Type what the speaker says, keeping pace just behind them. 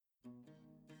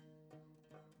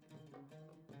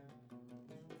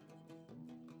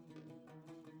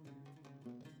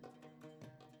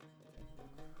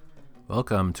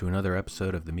Welcome to another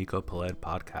episode of the Miko Peled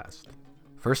podcast.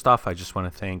 First off, I just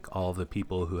want to thank all of the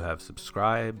people who have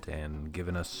subscribed and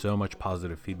given us so much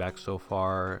positive feedback so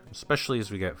far, especially as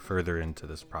we get further into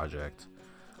this project.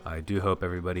 I do hope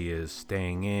everybody is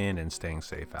staying in and staying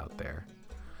safe out there.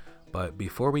 But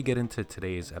before we get into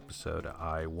today's episode,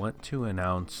 I want to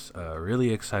announce a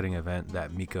really exciting event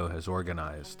that Miko has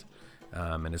organized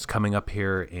and is coming up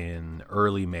here in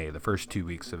early May, the first 2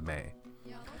 weeks of May.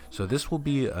 So this will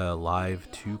be a live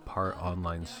 2-part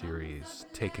online series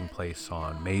taking place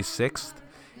on May 6th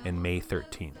and May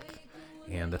 13th.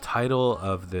 And the title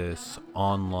of this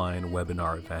online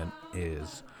webinar event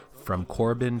is From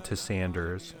Corbyn to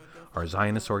Sanders, Are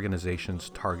Zionist Organizations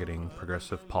Targeting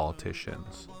Progressive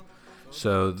Politicians?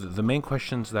 So the main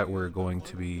questions that we're going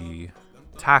to be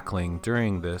tackling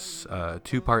during this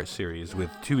 2-part series with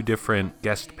 2 different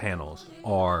guest panels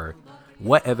are: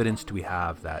 what evidence do we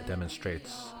have that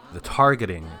demonstrates the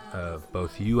targeting of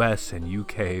both US and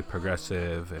UK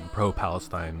progressive and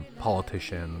pro-Palestine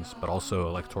politicians, but also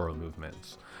electoral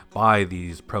movements by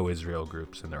these pro-Israel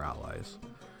groups and their allies?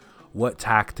 What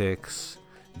tactics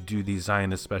do these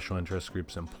Zionist special interest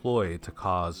groups employ to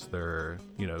cause their,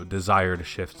 desired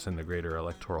shifts in the greater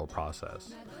electoral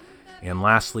process? And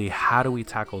lastly, how do we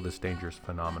tackle this dangerous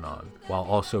phenomenon while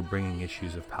also bringing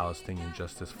issues of Palestinian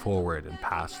justice forward and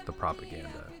past the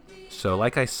propaganda? So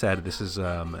like I said, this is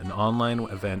an online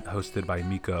event hosted by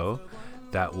Miko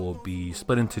that will be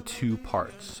split into 2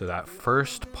 parts. So that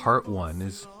first part 1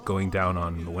 is going down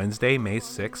on Wednesday, May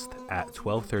 6th at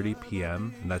 12:30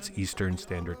 p.m. and that's Eastern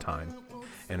Standard Time.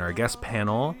 And our guest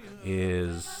panel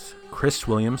is Chris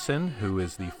Williamson, who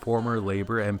is the former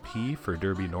Labor MP for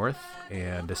Derby North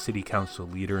and a city council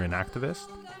leader and activist.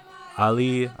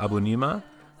 Ali Abunimah,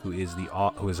 who is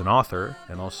an author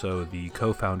and also the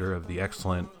co-founder of the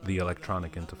excellent The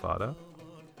Electronic Intifada.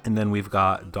 And then we've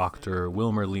got Dr.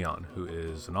 Wilmer Leon, who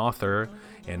is an author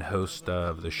and host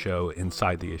of the show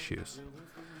Inside the Issues.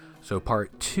 So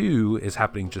part 2 is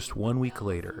happening just 1 week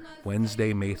later,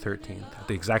 Wednesday, May 13th, at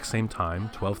the exact same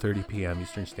time, 12:30 p.m.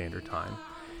 Eastern Standard Time.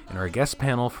 And our guest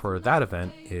panel for that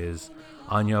event is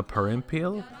Anya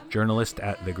Parampil, journalist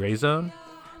at The Gray Zone,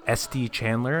 S.D.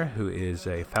 Chandler, who is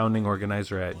a founding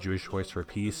organizer at Jewish Voice for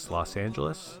Peace, Los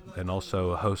Angeles, and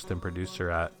also a host and producer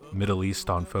at Middle East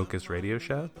on Focus radio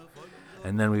show.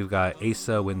 And then we've got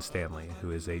Asa Winstanley,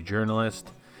 who is a journalist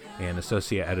and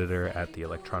associate editor at The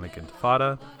Electronic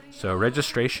Intifada. So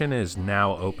registration is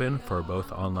now open for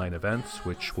both online events,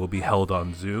 which will be held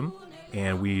on Zoom.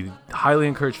 And we highly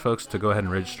encourage folks to go ahead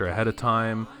and register ahead of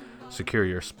time, secure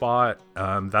your spot.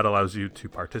 That allows you to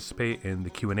participate in the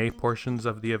Q&A portions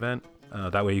of the event.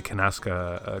 That way you can ask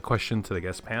a question to the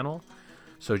guest panel.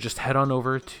 So just head on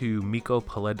over to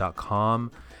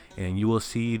mikopeled.com and you will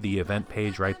see the event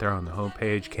page right there on the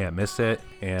homepage. Can't miss it.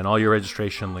 And all your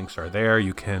registration links are there.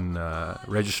 You can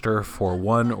register for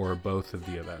one or both of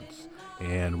the events.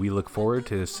 And we look forward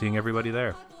to seeing everybody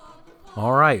there.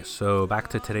 All right, so back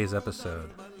to today's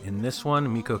episode. In this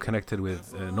one, Miko connected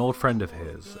with an old friend of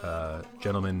his, a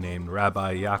gentleman named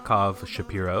Rabbi Yaakov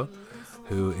Shapiro,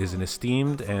 who is an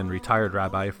esteemed and retired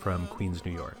rabbi from Queens,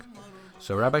 New York.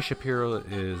 So Rabbi Shapiro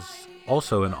is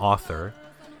also an author,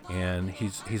 and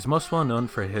he's most well known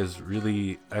for his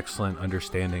really excellent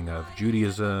understanding of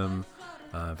Judaism,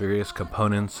 various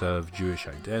components of Jewish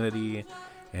identity,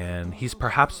 and he's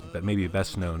perhaps maybe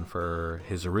best known for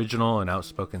his original and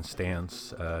outspoken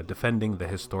stance defending the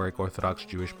historic Orthodox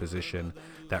Jewish position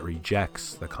that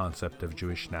rejects the concept of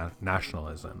Jewish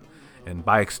nationalism and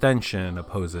by extension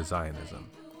opposes Zionism.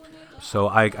 So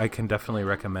I can definitely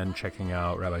recommend checking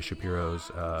out Rabbi Shapiro's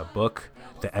book,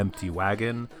 The Empty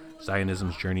Wagon,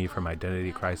 Zionism's Journey from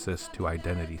Identity Crisis to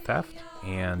Identity Theft.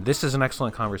 And this is an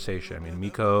excellent conversation. I mean,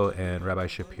 Miko and Rabbi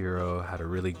Shapiro had a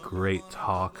really great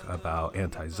talk about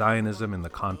anti-Zionism in the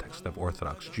context of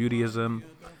Orthodox Judaism,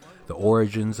 the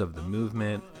origins of the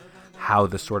movement, how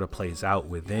this sort of plays out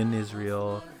within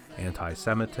Israel,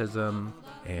 anti-Semitism,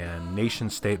 and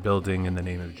nation-state building in the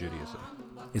name of Judaism.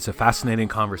 It's a fascinating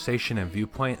conversation and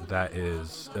viewpoint that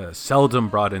is seldom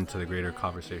brought into the greater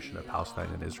conversation of Palestine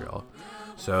and Israel.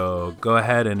 So go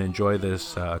ahead and enjoy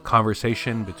this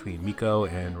conversation between Miko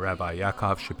and Rabbi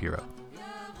Yaakov Shapiro.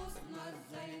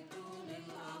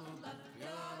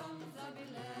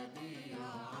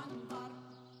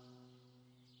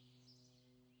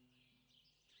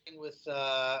 With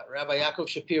Rabbi Yaakov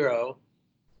Shapiro,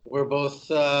 we're both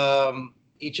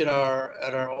each at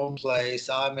our own place.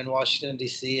 I'm in Washington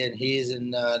D.C. and he's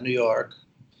in New York.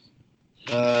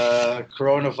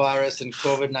 Coronavirus and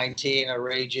COVID-19 are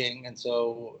raging, and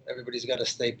so everybody's got to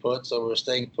stay put. So we're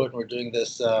staying put, and we're doing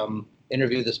this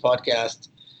interview, this podcast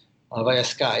via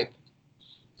Skype.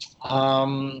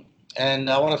 And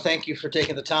I want to thank you for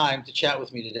taking the time to chat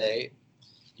with me today.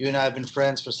 You and I have been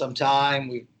friends for some time.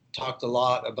 We've talked a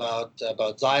lot about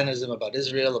Zionism, about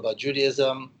Israel, about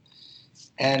Judaism.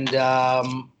 And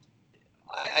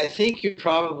I think you're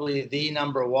probably the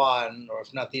number one, or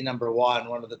if not the number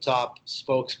one of the top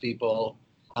spokespeople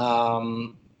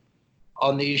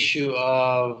on the issue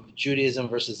of Judaism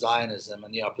versus Zionism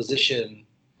and the opposition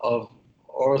of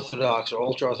Orthodox or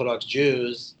ultra-Orthodox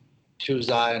Jews to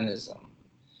Zionism.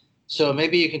 So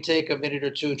maybe you can take a minute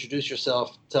or two, introduce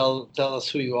yourself, tell us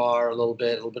who you are a little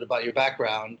bit about your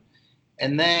background,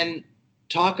 and then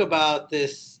talk about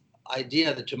this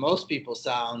idea that to most people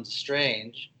sounds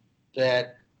strange,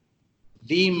 that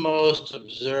the most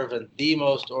observant, the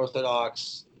most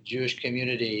Orthodox Jewish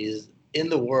communities in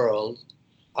the world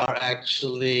are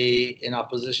actually in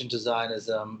opposition to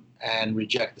Zionism and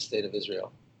reject the state of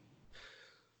Israel.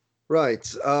 Right.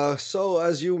 So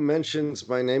as you mentioned,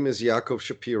 my name is Yaakov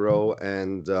Shapiro,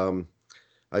 and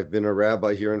I've been a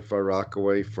rabbi here in Far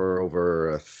Rockaway for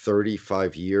over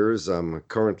 35 years. I'm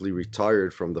currently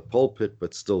retired from the pulpit,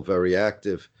 but still very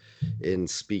active in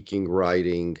speaking,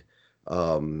 writing,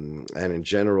 and in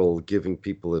general, giving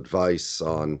people advice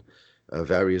on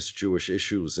various Jewish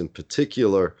issues. In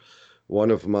particular, one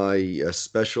of my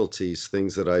specialties,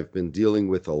 things that I've been dealing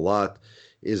with a lot,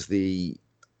 is the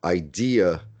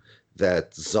idea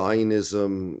that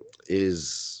Zionism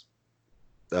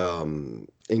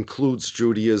includes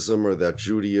Judaism, or that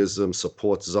Judaism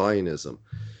supports Zionism.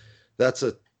 That's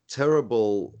a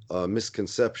terrible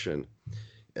misconception,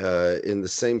 in the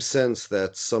same sense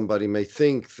that somebody may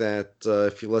think that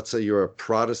if let's say you're a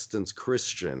Protestant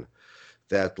Christian,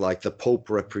 that like the Pope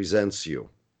represents you.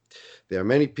 There are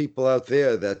many people out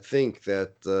there that think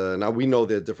that, now we know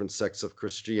there are different sects of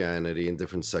Christianity and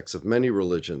different sects of many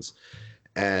religions,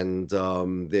 and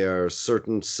there are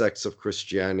certain sects of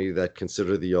Christianity that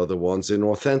consider the other ones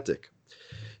inauthentic.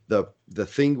 The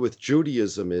thing with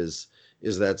Judaism is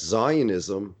that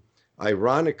Zionism,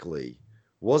 ironically,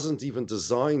 wasn't even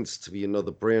designed to be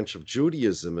another branch of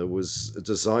Judaism. It was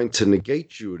designed to negate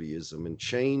Judaism and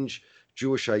change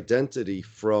Jewish identity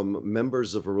from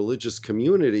members of a religious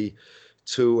community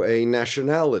to a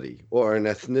nationality or an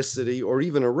ethnicity or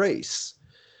even a race.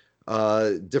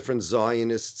 Different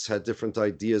Zionists had different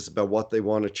ideas about what they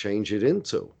want to change it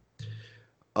into.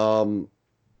 Today,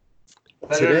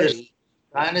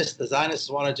 the Zionists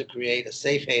wanted to create a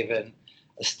safe haven,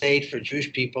 a state for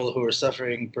Jewish people who are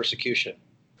suffering persecution.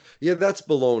 Yeah, that's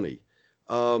baloney.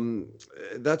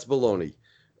 That's baloney.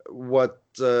 What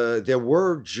there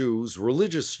were Jews,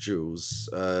 religious Jews,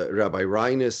 Rabbi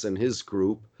Reines and his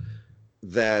group,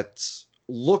 that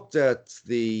looked at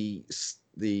the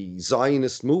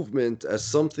Zionist movement as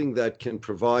something that can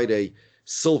provide a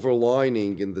silver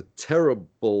lining in the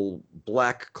terrible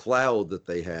black cloud that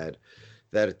they had,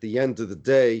 that at the end of the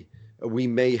day, we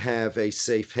may have a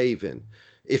safe haven.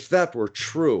 If that were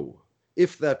true,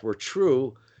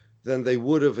 then they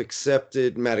would have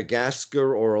accepted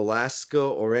Madagascar or Alaska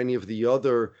or any of the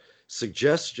other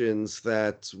suggestions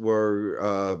that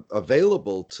were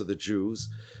available to the Jews,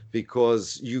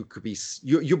 because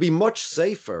you'll be much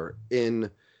safer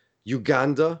in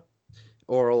Uganda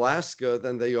or Alaska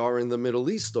than they are in the Middle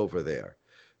East over there.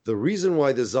 The reason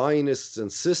why the Zionists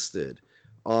insisted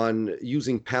on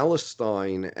using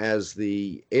Palestine as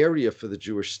the area for the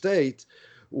Jewish state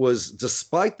was,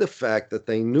 despite the fact that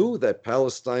they knew that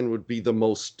Palestine would be the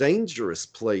most dangerous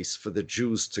place for the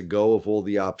Jews to go of all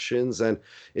the options, and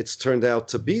it's turned out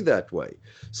to be that way.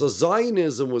 So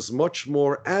Zionism was much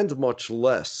more and much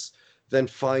less than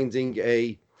finding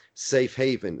a safe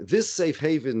haven. This safe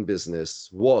haven business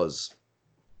was,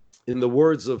 in the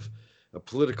words of a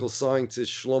political scientist,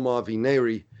 Shlomo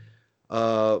Avineri,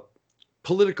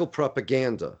 political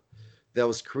propaganda that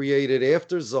was created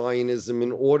after Zionism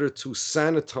in order to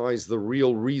sanitize the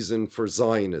real reason for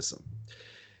Zionism.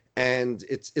 And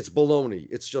it's baloney.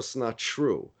 It's just not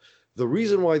true. The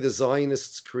reason why the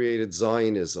Zionists created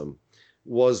Zionism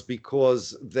was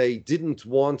because they didn't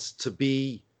want to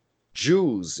be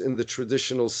Jews in the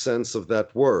traditional sense of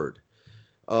that word.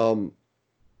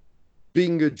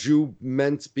 Being a Jew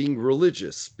meant being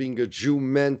religious. Being a Jew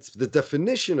meant the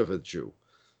definition of a Jew.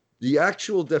 The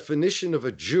actual definition of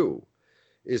a Jew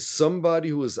is somebody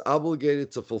who is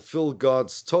obligated to fulfill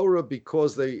God's Torah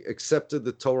because they accepted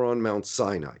the Torah on Mount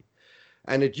Sinai.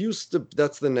 And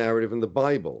that's the narrative in the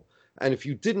Bible. And if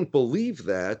you didn't believe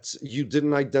that, you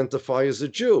didn't identify as a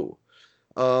Jew.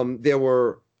 There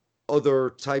were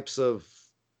other types of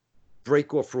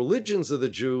break off religions of the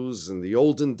Jews. In the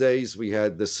olden days, we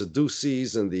had the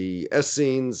Sadducees and the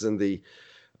Essenes and the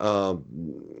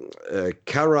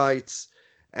Karaites.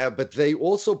 But they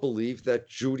also believed that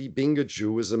being a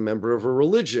Jew is a member of a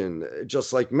religion.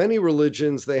 Just like many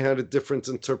religions, they had a different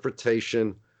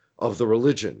interpretation of the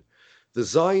religion. The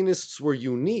Zionists were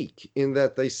unique in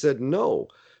that they said, no,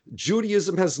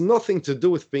 Judaism has nothing to do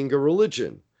with being a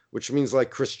religion, which means like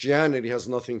Christianity has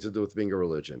nothing to do with being a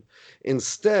religion.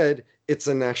 Instead, it's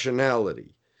a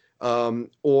nationality.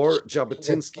 Or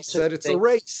Jabotinsky said it's a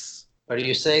race. Are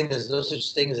you saying there's no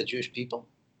such thing as a Jewish people?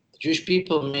 Jewish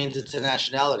people means it's a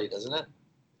nationality, doesn't it?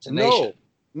 It's a nation.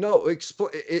 No,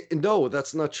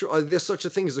 that's not true. Is there such a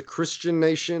thing as a Christian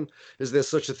nation? Is there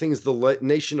such a thing as the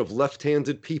nation of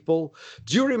left-handed people?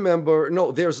 Do you remember?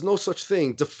 No, there's no such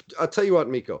thing. I'll tell you what,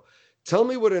 Miko. Tell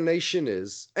me what a nation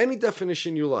is, any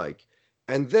definition you like,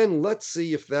 and then let's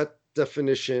see if that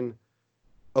definition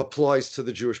applies to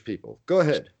the Jewish people. Go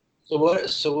ahead. So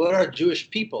what are Jewish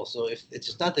people? So if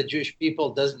it's not the Jewish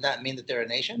people, doesn't that mean that they're a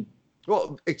nation?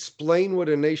 Well, explain what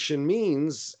a nation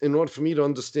means in order for me to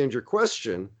understand your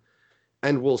question,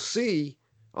 and we'll see.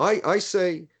 I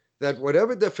say that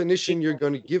whatever definition you're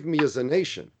going to give me as a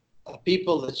nation.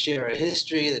 People that share a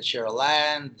history, that share a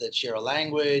land, that share a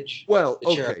language. Well,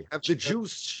 okay. Have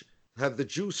the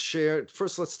Jews shared?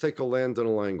 First, let's take a land and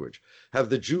a language.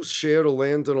 Have the Jews shared a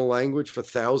land and a language for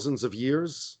thousands of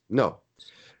years? No.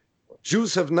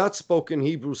 Jews have not spoken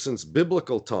Hebrew since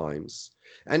biblical times.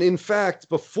 And in fact,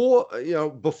 before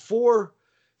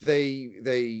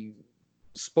they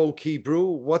spoke Hebrew,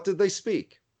 what did they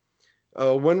speak?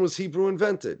 When was Hebrew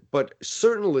invented? But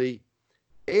certainly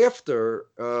after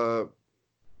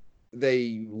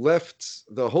they left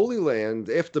the Holy Land,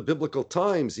 after biblical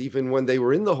times, even when they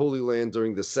were in the Holy Land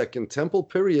during the Second Temple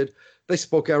period, they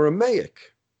spoke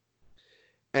Aramaic.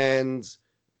 And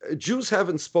Jews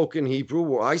haven't spoken Hebrew,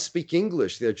 or I speak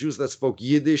English. There are Jews that spoke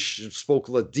Yiddish, spoke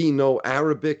Ladino,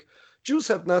 Arabic. Jews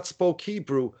have not spoke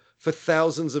Hebrew for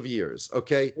thousands of years.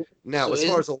 Okay. Now, so as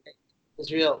far as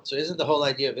Israel, so isn't the whole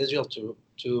idea of Israel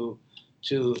to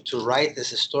right this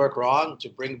historic wrong, to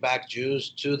bring back Jews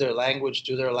to their language,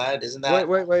 to their land? Isn't that?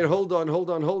 Wait. Hold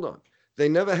on. They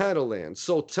never had a land.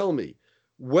 So tell me,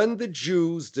 when the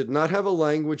Jews did not have a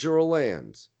language or a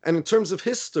land, and in terms of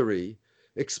history,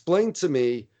 explain to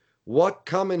me what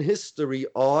common history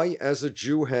I, as a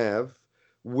Jew, have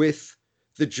with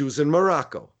the Jews in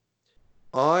Morocco.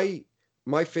 My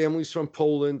family's from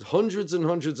Poland, hundreds and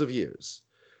hundreds of years.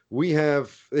 We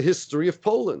have the history of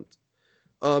Poland.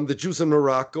 The Jews in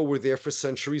Morocco were there for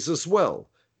centuries as well.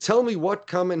 Tell me what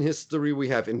common history we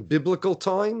have. In biblical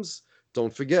times,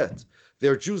 don't forget,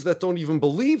 there are Jews that don't even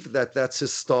believe that that's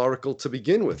historical to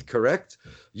begin with, correct?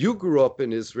 You grew up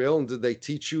in Israel, and did they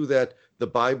teach you that the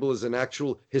Bible is an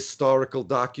actual historical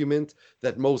document,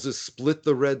 that Moses split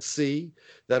the Red Sea,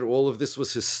 that all of this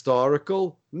was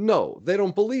historical? No, they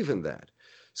don't believe in that.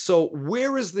 So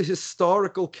where is the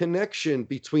historical connection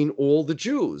between all the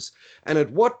Jews? And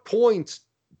at what point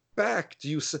back do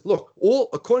you say, look,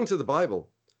 according to the Bible,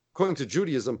 according to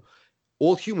Judaism,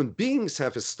 all human beings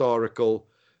have historical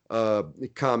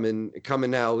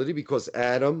commonality, because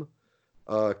Adam,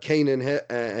 Cain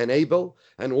and Abel,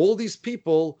 and all these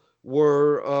people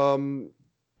were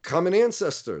common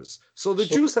ancestors. So the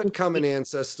Jews had common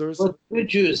ancestors. What do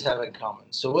Jews have in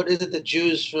common? So what is it that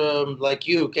Jews from, like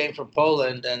you, came from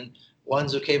Poland, and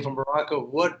ones who came from Morocco,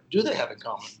 what do they have in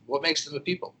common? What makes them a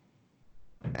people?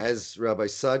 As Rabbi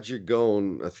Saadia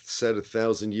Gaon said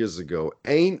 1,000 years ago,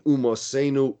 Ein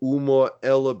umosenu umo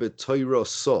ela b'toira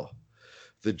so.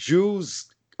 The Jews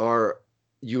are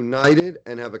united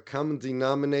and have a common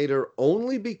denominator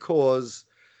only because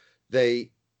they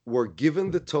were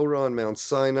given the Torah on Mount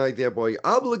Sinai, thereby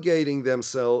obligating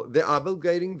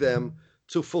them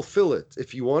to fulfill it.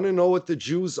 If you want to know what the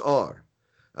Jews are,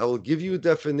 I will give you a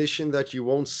definition that you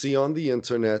won't see on the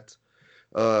internet,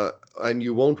 and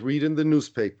you won't read in the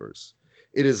newspapers.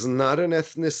 It is not an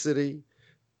ethnicity.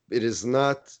 It is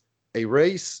not a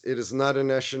race. It is not a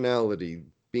nationality.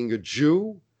 Being a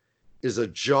Jew is a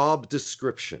job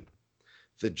description.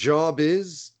 The job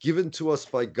is given to us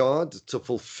by God to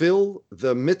fulfill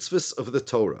the mitzvahs of the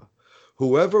Torah.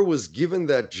 Whoever was given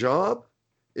that job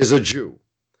is a Jew.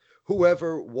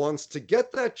 Whoever wants to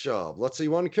get that job, let's say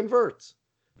you want to convert,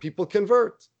 people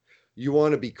convert. You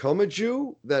want to become a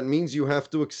Jew, that means you have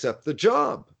to accept the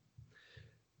job.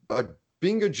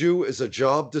 Being a Jew is a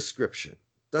job description.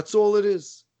 That's all it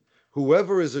is.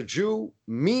 Whoever is a Jew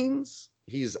means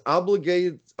he's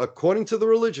obligated, according to the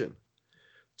religion,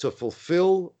 to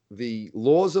fulfill the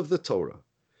laws of the Torah.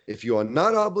 If you are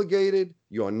not obligated,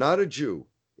 you are not a Jew.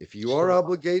 If you are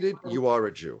obligated, you are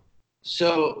a Jew.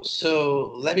 So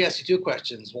let me ask you two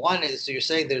questions. One is, so you're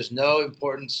saying there's no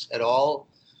importance at all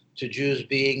to Jews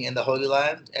being in the Holy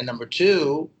Land? And number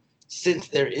two, since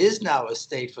there is now a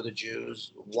state for the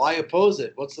Jews, why oppose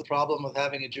it? What's the problem with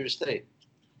having a Jewish state?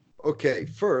 Okay,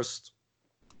 first,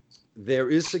 there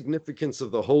is significance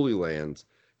of the Holy Land.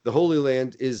 The Holy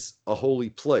Land is a holy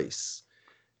place.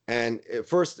 And at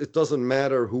first, it doesn't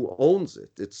matter who owns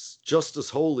it. It's just as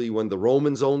holy when the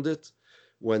Romans owned it,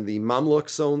 when the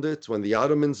Mamluks owned it, when the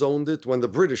Ottomans owned it, when the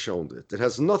British owned it. It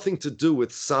has nothing to do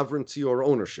with sovereignty or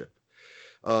ownership.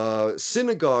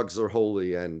 Synagogues are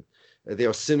holy, and there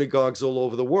are synagogues all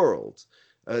over the world.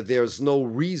 There's no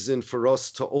reason for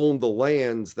us to own the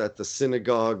lands that the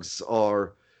synagogues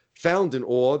are found in,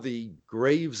 or the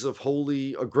graves of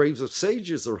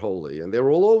sages are holy, and they're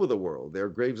all over the world. There are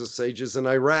graves of sages in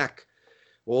Iraq,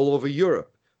 all over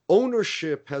Europe.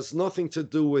 Ownership has nothing to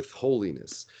do with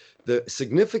holiness. The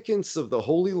significance of the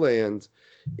Holy Land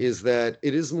is that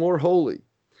it is more holy,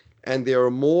 and there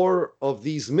are more of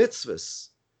these mitzvahs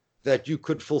that you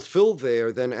could fulfill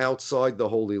there than outside the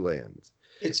Holy Land.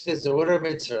 What are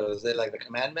mitzvahs? Is they like the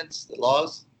commandments, the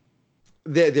laws?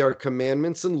 There are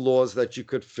commandments and laws that you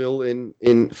could fulfill in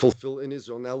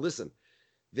Israel. Now listen,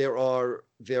 there are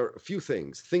a few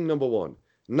things. Thing number one,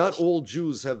 not all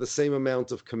Jews have the same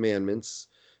amount of commandments.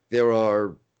 There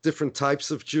are different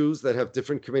types of Jews that have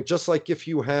different commandments. Just like if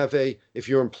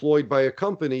you're employed by a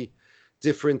company,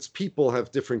 different people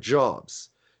have different jobs.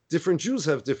 Different Jews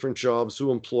have different jobs who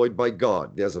are employed by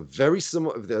God.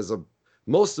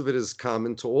 Most of it is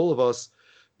common to all of us,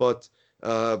 but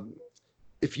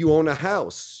if you own a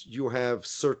house, you have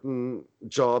certain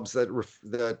jobs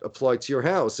that apply to your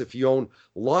house. If you own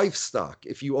livestock,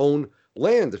 if you own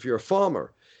land, if you're a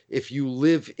farmer, if you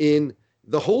live in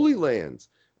the Holy Land,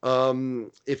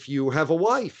 if you have a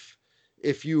wife,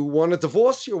 if you want to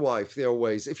divorce your wife, there are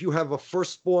ways. If you have a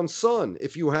firstborn son,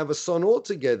 if you have a son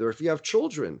altogether, if you have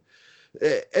children,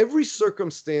 every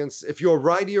circumstance, if you're a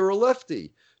righty or a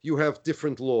lefty, you have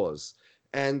different laws.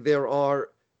 And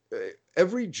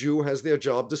every Jew has their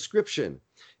job description.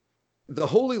 The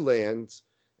Holy Land,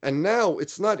 and now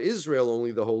it's not Israel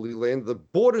only, the Holy Land. The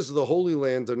borders of the Holy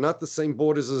Land are not the same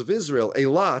borders as of Israel.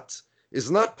 Eilat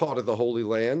is not part of the Holy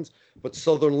Land, but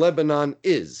southern Lebanon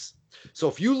is. So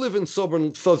if you live in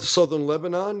southern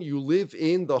Lebanon, you live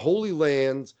in the Holy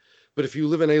Land, but if you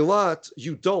live in Eilat,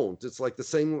 you don't. It's like the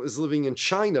same as living in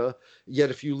China, yet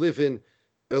if you live in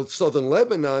southern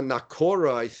Lebanon,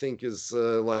 Nakora, I think, is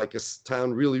like a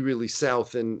town really, really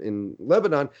south in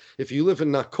Lebanon. If you live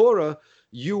in Nakora,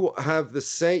 you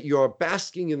are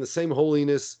basking in the same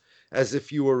holiness as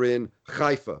if you were in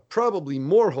Haifa, probably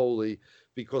more holy,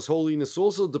 because holiness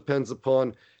also depends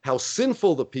upon how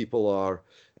sinful the people are.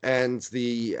 And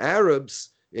the Arabs,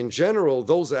 in general,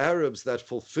 those Arabs that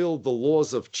fulfill the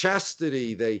laws of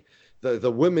chastity,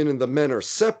 the women and the men are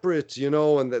separate,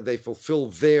 and that they fulfill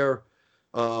their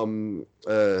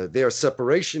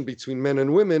separation between men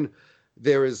and women.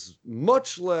 There is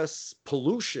much less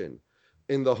pollution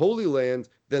in the Holy Land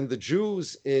than the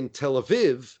Jews in Tel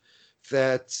Aviv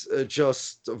that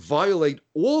just violate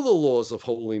all the laws of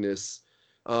holiness.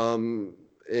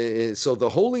 So the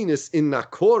holiness in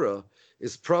Nakora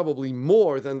is probably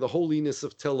more than the holiness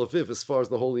of Tel Aviv as far as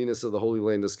the holiness of the Holy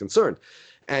Land is concerned.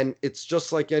 And it's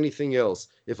just like anything else.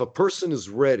 If a person is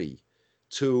ready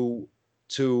to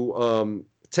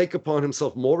take upon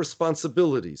himself more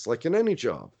responsibilities, like in any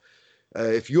job,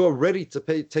 if you are ready to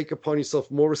take upon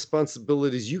yourself more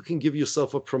responsibilities, you can give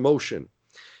yourself a promotion.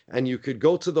 And you could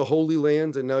go to the Holy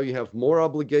Land, and now you have more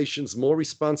obligations, more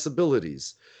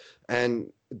responsibilities.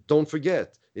 And don't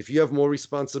forget, if you have more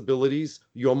responsibilities,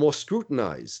 you're more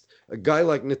scrutinized. A guy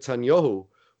like Netanyahu,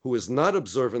 who is not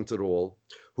observant at all,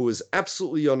 who is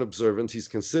absolutely unobservant, he's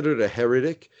considered a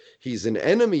heretic. He's an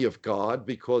enemy of God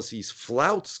because he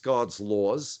flouts God's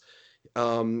laws.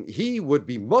 He would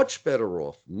be much better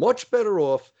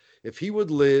off if he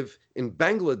would live in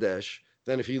Bangladesh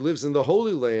than if he lives in the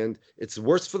Holy Land. It's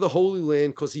worse for the Holy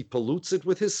Land because he pollutes it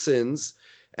with his sins,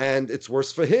 and it's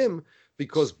worse for him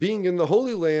because being in the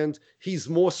Holy Land, he's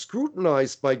more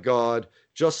scrutinized by God,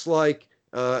 just like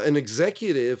an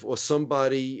executive or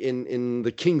somebody in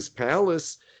the king's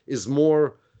palace is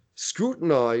more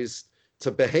scrutinized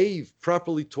to behave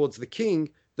properly towards the king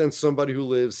than somebody who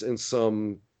lives in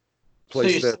some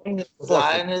place. So you're saying that the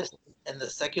Zionists and the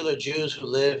secular Jews who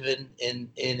live in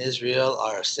Israel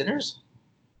are sinners?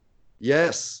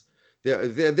 Yes,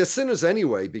 they're sinners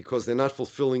anyway because they're not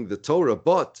fulfilling the Torah,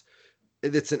 but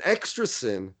it's an extra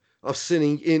sin of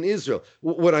sinning in Israel.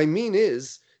 What I mean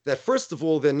is that first of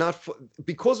all, they're not,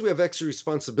 because we have extra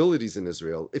responsibilities in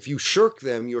Israel. If you shirk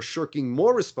them, you're shirking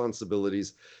more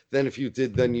responsibilities than if you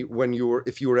did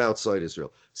if you were outside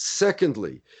Israel.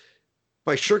 Secondly,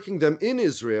 by shirking them in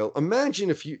Israel, imagine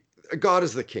if God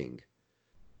is the king.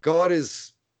 God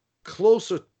is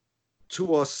closer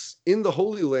to us in the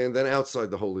Holy Land than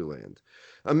outside the Holy Land.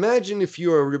 Imagine if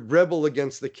you're a rebel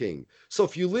against the king. So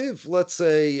if you live, let's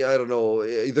say, I don't know,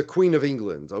 the Queen of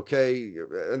England, okay,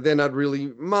 and they're not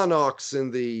really monarchs in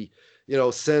the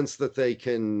sense that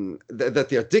that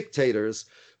they're dictators,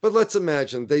 but let's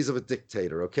imagine days of a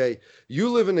dictator, okay? You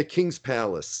live in a king's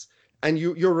palace and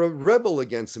you're a rebel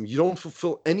against him. You don't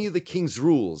fulfill any of the king's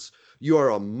rules. You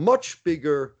are a much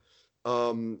bigger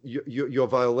your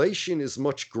violation is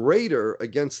much greater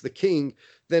against the king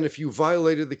than if you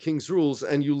violated the king's rules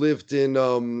and you lived in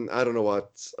I don't know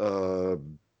what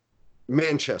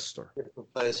Manchester.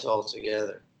 Different place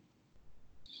altogether.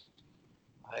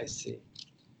 I see.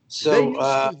 So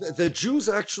The Jews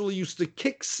actually used to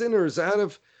kick sinners out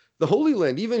of the Holy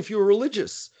Land, even if you were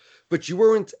religious, but you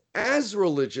weren't as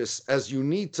religious as you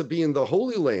need to be in the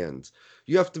Holy Land.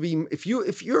 You have to be if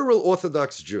you're an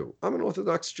Orthodox Jew. I'm an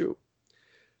Orthodox Jew.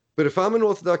 But if I'm an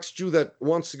Orthodox Jew that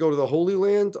wants to go to the Holy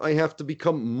Land, I have to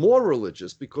become more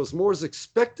religious because more is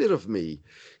expected of me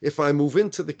if I move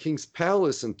into the king's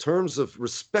palace in terms of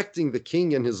respecting the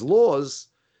king and his laws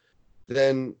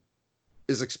than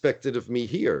is expected of me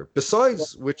here.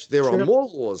 Besides which, there are more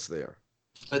laws there.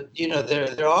 But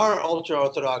there are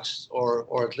ultra-Orthodox,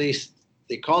 or at least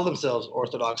they call themselves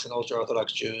Orthodox and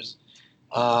ultra-Orthodox Jews,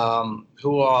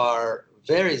 who are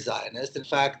very Zionist. In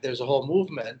fact, there's a whole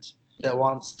movement that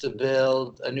wants to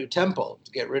build a new temple,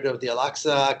 to get rid of the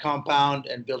Al-Aqsa compound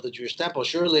and build a Jewish temple.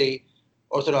 Surely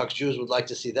Orthodox Jews would like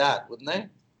to see that, wouldn't they?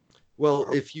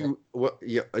 Well,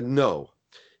 no.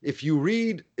 If you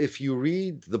read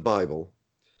the Bible,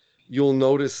 you'll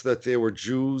notice that there were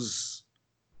Jews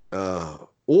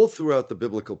all throughout the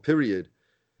biblical period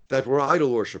that were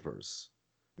idol worshippers.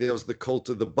 There was the cult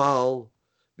of the Baal.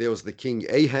 There was the king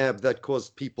Ahab that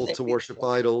caused people to worship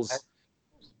idols.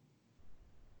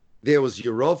 There was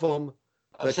Yerovam.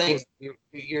 I'm saying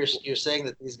you're saying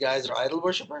that these guys are idol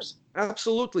worshippers?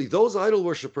 Absolutely. Those idol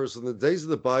worshippers in the days of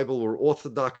the Bible were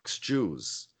Orthodox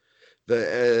Jews.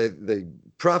 The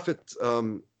prophet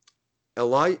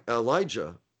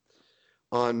Elijah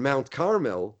on Mount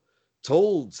Carmel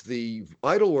told the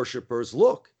idol worshippers,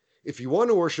 look, if you want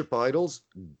to worship idols,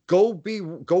 go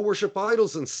worship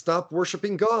idols and stop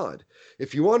worshiping God.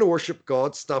 If you want to worship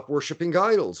God, stop worshiping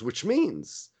idols, which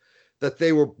means that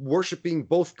they were worshiping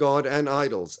both God and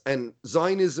idols. And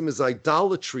Zionism is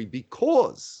idolatry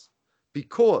because the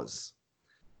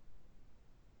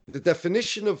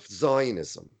definition of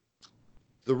Zionism,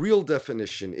 the real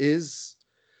definition, is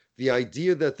the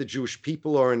idea that the Jewish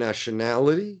people are a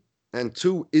nationality and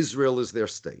two, Israel is their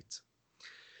state.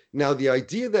 Now, the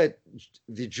idea that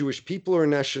the Jewish people are a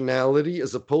nationality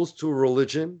as opposed to a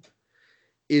religion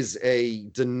is a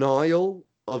denial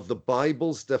of the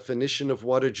Bible's definition of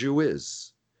what a Jew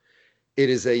is. It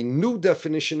is a new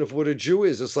definition of what a Jew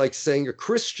is. It's like saying a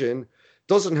Christian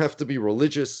doesn't have to be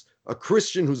religious. A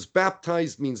Christian who's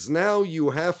baptized means now you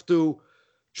have to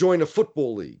join a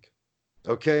football league.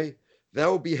 Okay?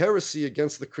 That would be heresy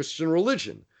against the Christian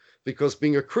religion, because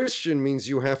being a Christian means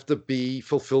you have to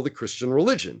fulfill the Christian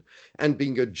religion. And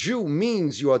being a Jew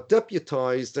means you are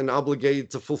deputized and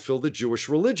obligated to fulfill the Jewish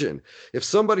religion. If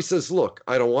somebody says, look,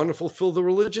 I don't want to fulfill the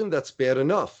religion, that's bad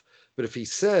enough. But if he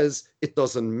says, it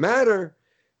doesn't matter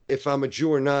if I'm a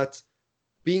Jew or not,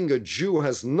 being a Jew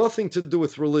has nothing to do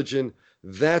with religion,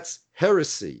 that's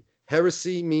heresy.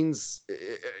 Heresy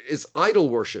is idol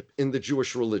worship in the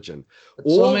Jewish religion.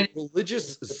 All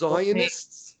religious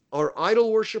Zionists are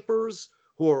idol worshippers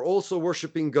who are also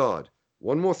worshiping God.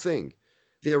 One more thing,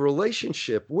 their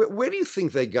relationship, where do you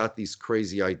think they got these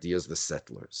crazy ideas, the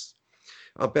settlers,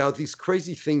 about these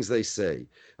crazy things they say,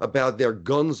 about their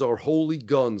guns are holy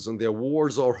guns and their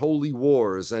wars are holy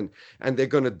wars and they're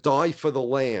going to die for the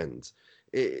land?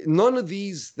 None of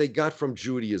these they got from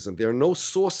Judaism. There are no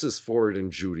sources for it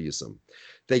in Judaism.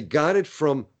 They got it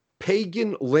from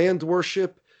pagan land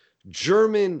worship,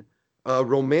 German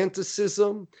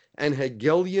Romanticism, and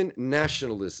Hegelian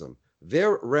nationalism.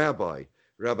 Their Rabbi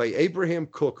Abraham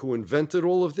Kook, who invented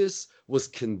all of this, was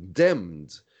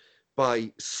condemned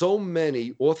by so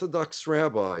many Orthodox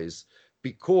rabbis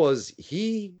because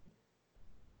he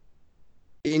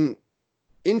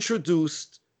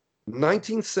introduced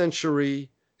 19th century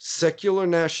secular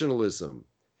nationalism.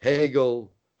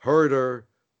 Hegel, Herder,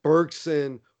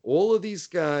 Bergson, all of these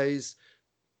guys,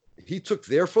 he took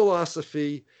their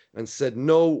philosophy and said,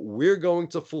 no, we're going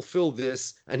to fulfill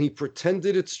this. And he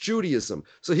pretended it's Judaism.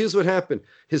 So here's what happened.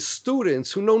 His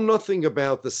students, who know nothing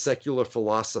about the secular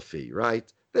philosophy,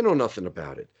 right? They know nothing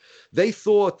about it. They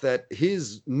thought that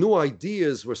his new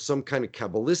ideas were some kind of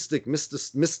Kabbalistic,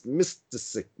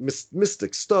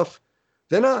 mystic stuff.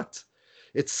 They're not.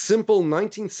 It's simple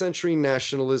 19th century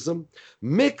nationalism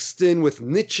mixed in with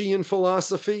Nietzschean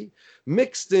philosophy,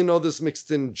 mixed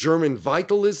in German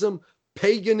vitalism,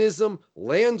 paganism,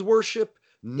 land worship,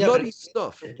 nutty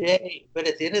stuff. But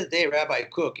at the end of the day, Rabbi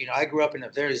Cook, I grew up in a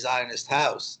very Zionist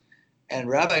house, and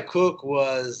Rabbi Cook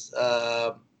was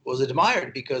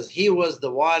admired because he was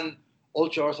the one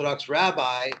ultra-Orthodox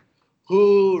rabbi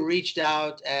who reached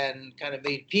out and kind of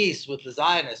made peace with the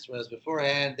Zionists, whereas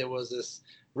beforehand there was this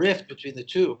rift between the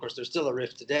two. Of course, there's still a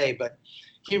rift today, but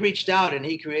he reached out and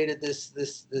he created this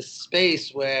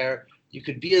space where you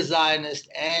could be a Zionist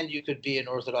and you could be an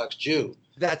Orthodox Jew.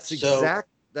 That's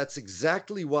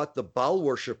exactly what the Baal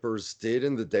worshippers did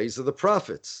in the days of the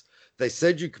prophets. They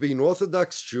said you could be an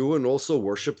Orthodox Jew and also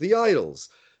worship the idols.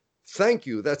 Thank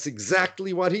you. That's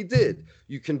exactly what he did.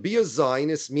 You can be a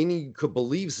Zionist, meaning you could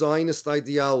believe Zionist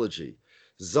ideology.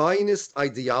 Zionist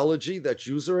ideology that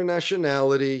Jews are a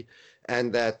nationality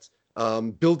and that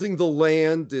building the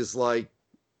land is like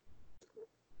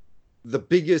the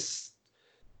biggest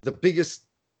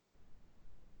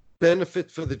benefit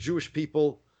for the Jewish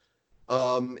people.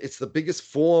 It's the biggest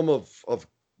form of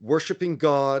worshiping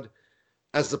God,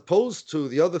 as opposed to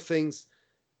the other things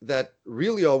that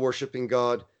really are worshiping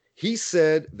God. He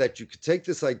said that you could take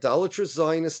this idolatrous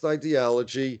Zionist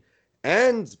ideology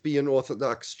and be an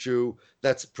Orthodox Jew.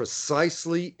 That's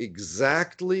precisely,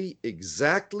 exactly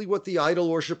what the idol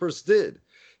worshippers did.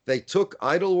 They took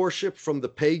idol worship from the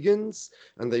pagans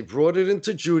and they brought it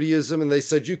into Judaism, and they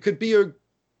said you could be a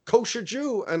kosher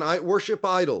Jew and worship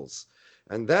idols.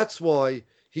 And that's why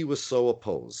he was so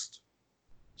opposed.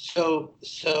 So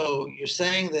you're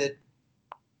saying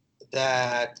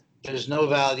that there's no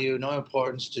value, no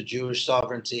importance to Jewish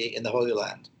sovereignty in the Holy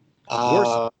Land.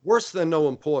 Worse than no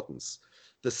importance.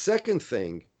 The second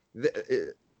thing,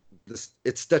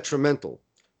 it's detrimental.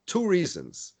 2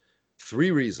 reasons, 3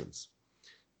 reasons.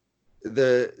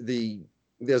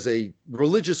 There's a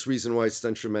religious reason why it's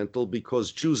detrimental,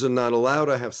 because Jews are not allowed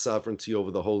to have sovereignty over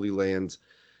the Holy Land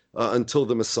until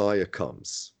the Messiah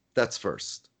comes. That's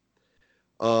first.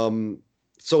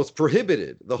 So it's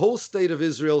prohibited. The whole state of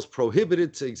Israel is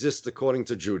prohibited to exist according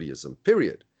to Judaism,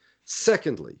 period.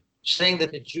 Secondly, saying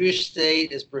that the Jewish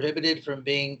state is prohibited from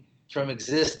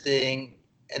existing,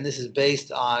 and this is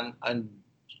based on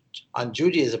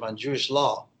Judaism, on Jewish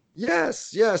law.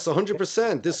 Yes,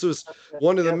 100%. This was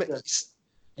one of the.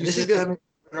 And this is coming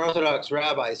from an Orthodox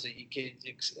rabbi, so you can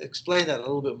explain that a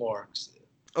little bit more.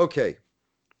 Okay.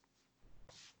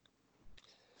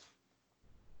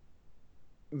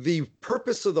 The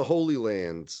purpose of the Holy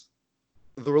Land,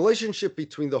 the relationship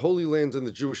between the Holy Land and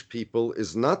the Jewish people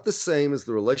is not the same as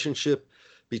the relationship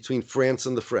between France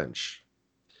and the French.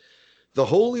 The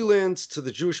Holy Land to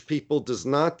the Jewish people does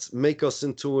not make us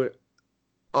into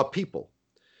a people.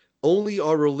 Only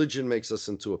our religion makes us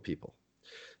into a people.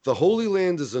 The Holy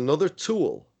Land is another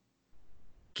tool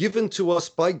given to us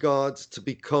by God to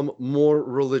become more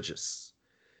religious.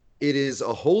 It is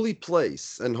a holy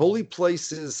place, and holy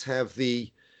places have the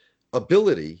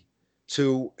ability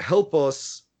to help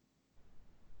us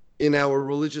in our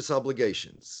religious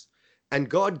obligations. And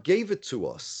God gave it to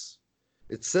us.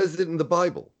 It says it in the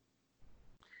Bible.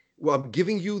 Well, I'm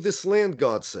giving you this land,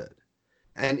 God said.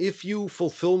 And if you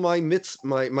fulfill my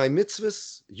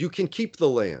mitzvahs, you can keep the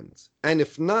land. And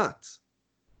if not,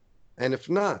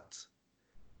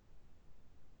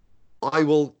 I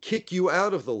will kick you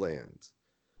out of the land.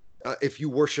 If you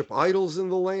worship idols in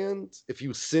the land, if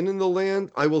you sin in the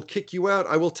land, I will kick you out.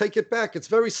 I will take it back. It's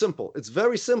very simple.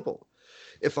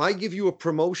 If I give you a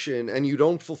promotion and you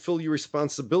don't fulfill your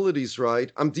responsibilities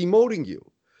right, I'm demoting you.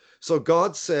 So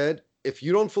God said, if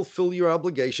you don't fulfill your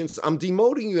obligations, I'm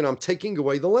demoting you and I'm taking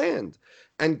away the land.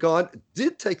 And God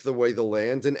did take away the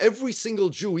land, and every single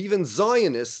Jew, even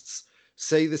Zionists,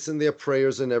 say this in their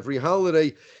prayers in every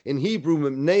holiday. In Hebrew,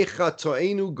 Mnecha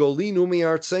to'enu golinu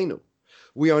mi'artzenu.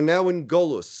 We are now in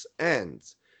Golus, and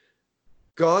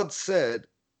God said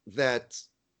that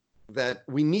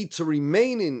we need to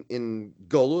remain in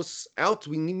Golus,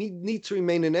 we need to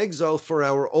remain in exile for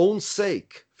our own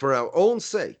sake,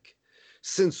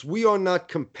 Since we are not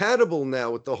compatible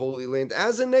now with the Holy Land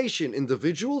as a nation,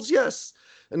 individuals, yes,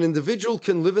 an individual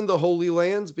can live in the Holy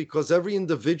Land because every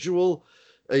individual,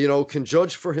 can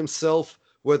judge for himself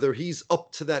whether he's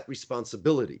up to that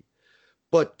responsibility.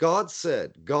 But God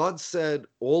said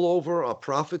all over, our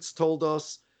prophets told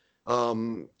us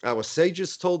Our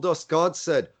sages told us, God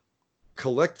said,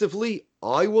 collectively,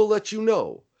 I will let you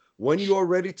know when you are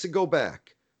ready to go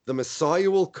back. The Messiah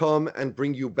will come and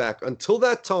bring you back. Until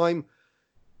that time,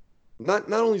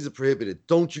 not only is it prohibited,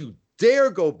 don't you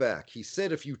dare go back. He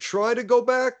said, if you try to go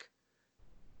back,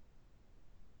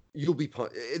 you'll be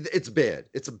punished. It's bad.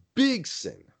 It's a big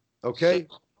sin. So Okay.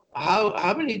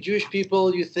 how many Jewish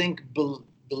people you think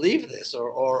believe this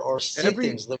or see Every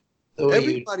things the way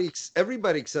you?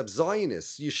 everybody except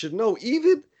Zionists. You should know.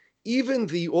 Even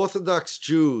the Orthodox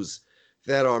Jews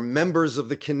that are members of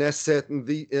the Knesset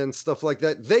and stuff like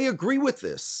that, they agree with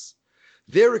this.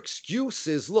 Their excuse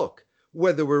is, look,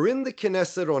 whether we're in the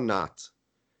Knesset or not,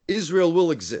 Israel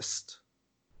will exist.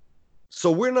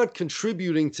 So we're not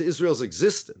contributing to Israel's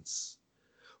existence.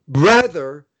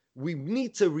 Rather, we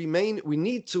need to be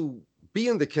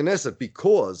in the Knesset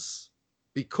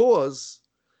because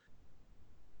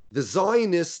the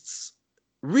Zionists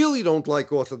really don't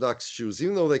like Orthodox Jews,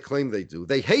 even though they claim they do.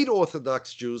 They hate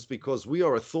Orthodox Jews because we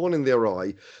are a thorn in their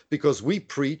eye, because we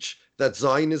preach that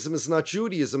Zionism is not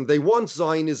Judaism. They want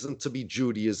Zionism to be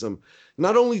Judaism.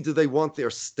 Not only do they want their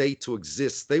state to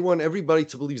exist, they want everybody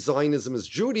to believe Zionism is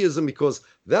Judaism, because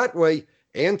that way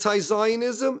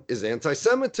anti-Zionism is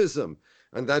anti-Semitism,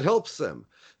 and that helps them.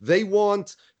 They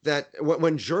want that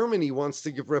when Germany wants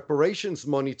to give reparations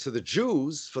money to the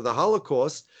Jews for the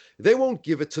Holocaust, they won't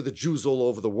give it to the Jews all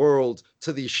over the world,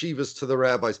 to the yeshivas, to the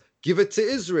rabbis. Give it to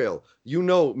Israel. You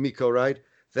know, Miko, right?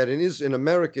 That in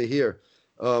America here,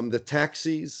 the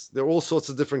taxis, there are all sorts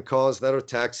of different cars that are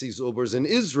taxis, Ubers. In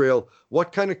Israel,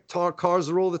 what kind of cars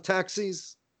are all the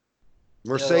taxis?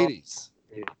 Mercedes.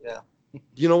 Yeah.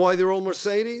 You know why they're all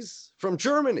Mercedes? From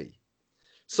Germany.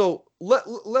 So let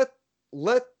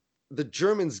the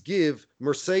Germans give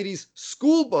Mercedes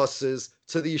school buses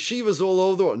to the yeshivas all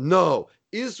over the world. No,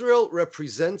 Israel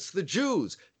represents the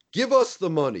Jews. Give us the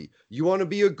money. You want to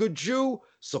be a good Jew?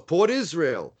 Support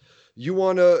Israel. You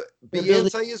want to be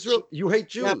anti-Israel? You hate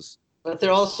Jews. But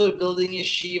they're also building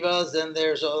yeshivas, and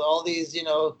there's all these,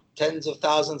 tens of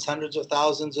thousands, hundreds of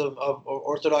thousands of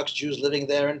Orthodox Jews living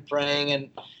there and praying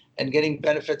and getting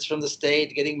benefits from the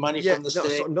state, getting money from the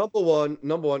state. So number one,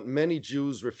 many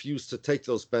Jews refuse to take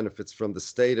those benefits from the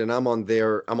state, and I'm on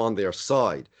their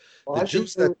side. Well,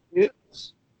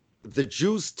 The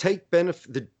Jews take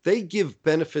benefit. They give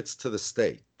benefits to the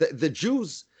state. The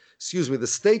Jews, the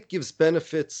state gives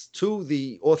benefits to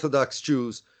the Orthodox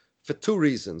Jews for two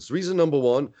reasons. Reason number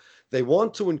one, they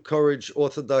want to encourage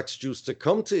Orthodox Jews to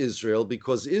come to Israel,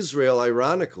 because Israel,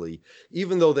 ironically,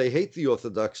 even though they hate the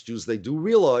Orthodox Jews, they do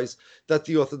realize that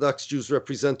the Orthodox Jews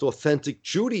represent authentic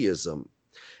Judaism.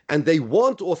 And they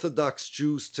want Orthodox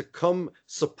Jews to come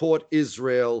support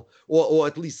Israel, or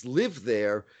at least live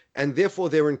there, and therefore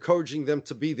they're encouraging them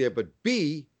to be there. But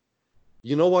B,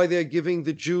 you know why they're giving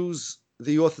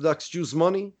the Orthodox Jews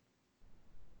money?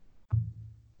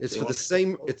 It's for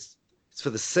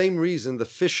the same reason the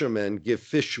fishermen give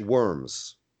fish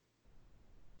worms.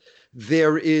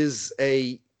 There is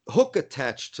a hook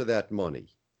attached to that money.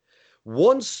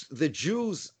 Once the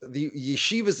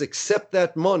yeshivas accept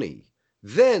that money,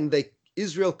 then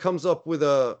Israel comes up with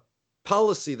a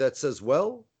policy that says,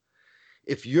 well,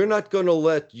 if you're not going to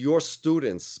let your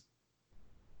students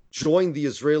join the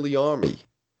Israeli army,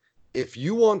 if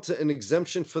you want an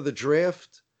exemption for the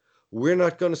draft, we're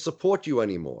not going to support you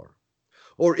anymore.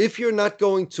 Or if you're not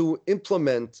going to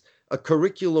implement a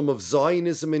curriculum of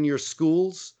Zionism in your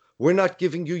schools, we're not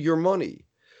giving you your money.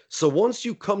 So once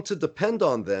you come to depend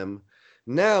on them,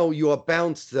 now you are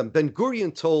bound to them. Ben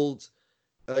Gurion told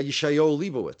Yeshayahu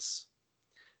Leibowitz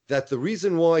that the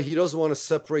reason why he doesn't want to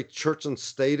separate church and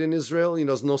state in Israel,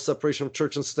 there's no separation of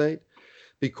church and state,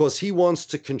 because he wants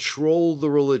to control the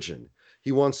religion.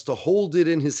 He wants to hold it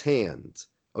in his hand,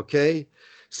 okay?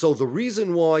 So the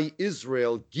reason why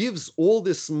Israel gives all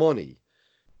this money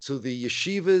to the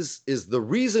yeshivas is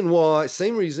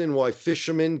same reason why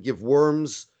fishermen give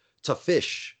worms to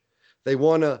fish. They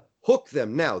want to hook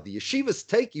them. Now, the yeshivas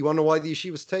you want to know why the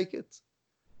yeshivas take it?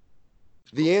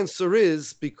 The answer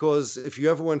is because if you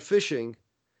ever went fishing,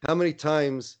 how many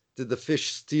times did the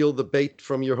fish steal the bait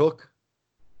from your hook?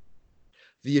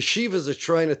 The yeshivas are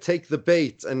trying to take the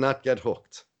bait and not get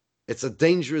hooked. It's a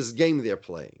dangerous game they're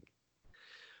playing.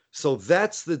 So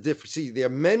that's the difference. See, there are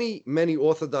many, many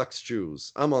Orthodox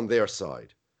Jews. I'm on their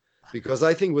side, because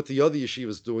I think what the other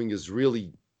yeshivas doing is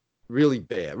really, really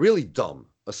bad, really dumb,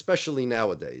 especially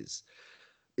nowadays.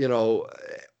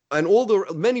 And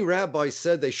many rabbis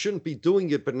said they shouldn't be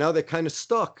doing it, but now they're kind of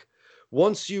stuck.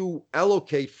 Once you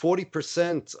allocate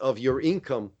 40% of your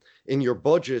income in your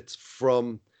budget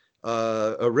from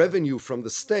a revenue from the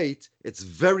state, it's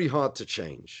very hard to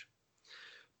change.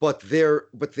 but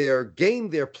their game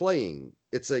they're playing,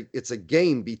 it's a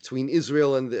game between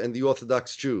Israel and the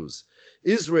Orthodox Jews.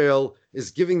 Israel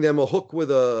is giving them a hook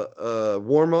with a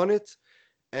worm on it,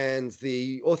 and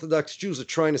the Orthodox Jews are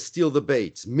trying to steal the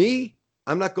bait. Me,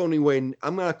 I'm not going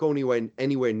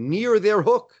anywhere near their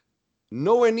hook,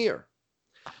 nowhere near.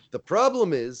 The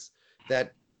problem is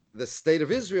that the state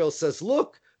of Israel says,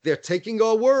 look, they're taking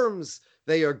our worms.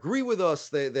 They agree with us.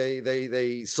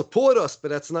 They support us, but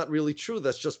that's not really true.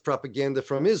 That's just propaganda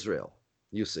from Israel,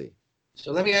 you see.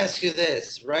 So let me ask you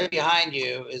this. Right behind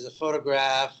you is a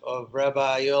photograph of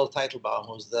Rabbi Yoel Teitelbaum,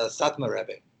 who's the Satmar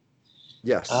Rebbe.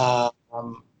 Yes.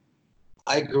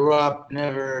 I grew up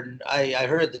I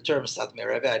heard the term Satmar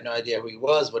Rebbe. I had no idea who he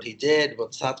was, what he did,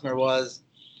 what Satmar was.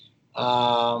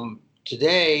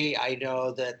 Today, I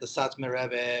know that the Satmar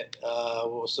Rebbe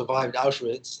survived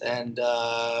Auschwitz and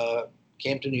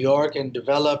came to New York and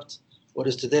developed what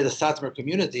is today the Satmar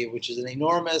community, which is an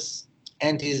enormous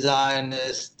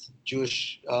anti-Zionist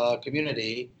Jewish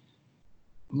community,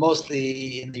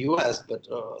 mostly in the U.S., but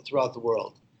throughout the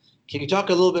world. Can you talk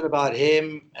a little bit about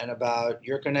him and about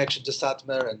your connection to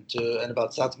Satmar and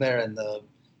about Satmar and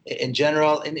in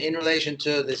general in relation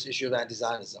to this issue of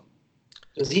anti-Zionism?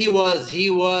 Because he was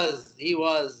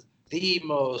the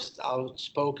most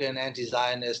outspoken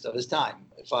anti-Zionist of his time,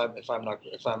 if I'm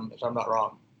not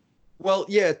wrong. Well,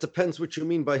 yeah, it depends what you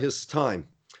mean by his time,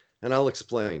 and I'll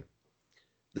explain.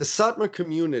 The Satmar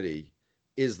community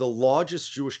is the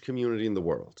largest Jewish community in the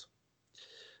world.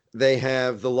 They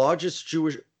have the largest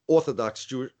the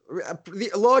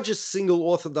largest single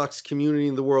Orthodox community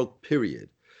in the world, period.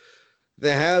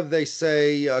 They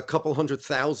say, a couple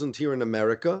 100,000 here in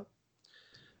America,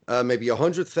 maybe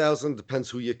 100,000, depends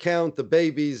who you count, the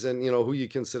babies, and who you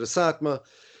consider Satmar.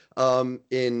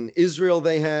 In Israel,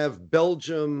 they have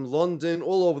Belgium, London,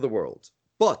 all over the world.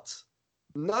 But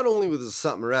not only was the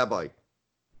Satmar Rabbi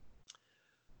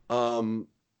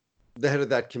the head of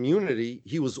that community,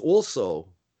 he was also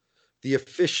the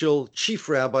official chief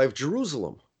rabbi of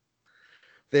Jerusalem.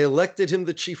 They elected him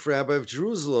the chief rabbi of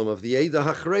Jerusalem, of the Eda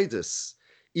HaCharedis,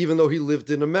 even though he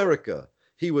lived in America.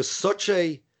 He was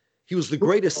the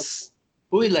greatest.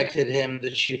 Who elected him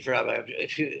the chief rabbi?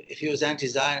 If he was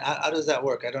anti-Zion, how does that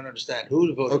work? I don't understand.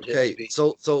 Who voted him to be?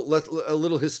 So a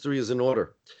little history is in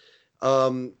order.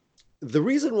 The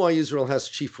reason why Israel has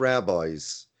chief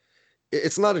rabbis,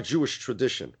 it's not a Jewish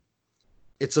tradition.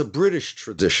 It's a British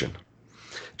tradition.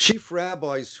 Chief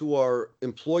rabbis who are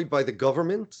employed by the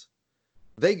government,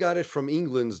 they got it from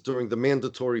England during the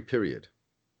mandatory period.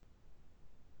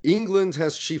 England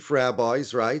has chief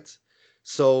rabbis, right?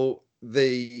 So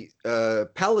the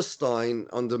Palestine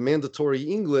under mandatory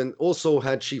England also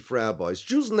had chief rabbis.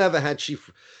 Jews never had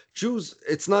Jews.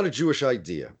 It's not a Jewish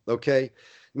idea. Okay.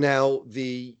 Now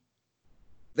they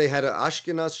had an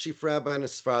Ashkenaz chief rabbi and a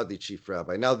Sephardi chief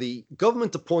rabbi. Now the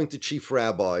government appointed chief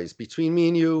rabbis. Between me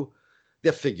and you,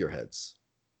 they're figureheads.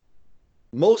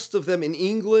 Most of them in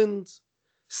England,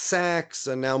 Sachs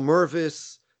and now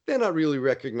Mervis, they're not really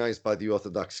recognized by the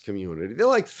Orthodox community. They're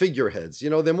like figureheads.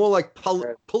 They're more like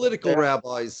political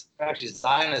rabbis. They're actually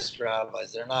Zionist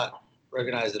rabbis. They're not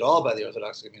recognized at all by the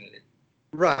Orthodox community.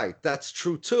 Right, that's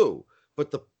true too.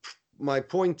 But my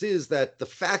point is that the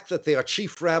fact that they are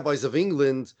chief rabbis of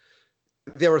England,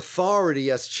 their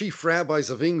authority as chief rabbis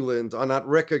of England are not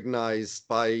recognized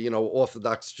by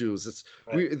Orthodox Jews. It's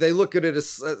right. They look at it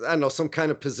as some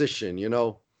kind of position.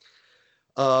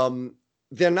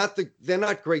 They're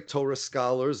not great Torah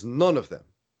scholars, none of them.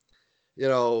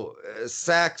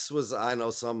 Sachs was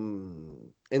some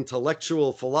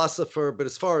intellectual philosopher, but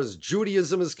as far as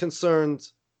Judaism is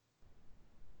concerned,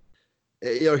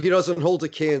 he doesn't hold a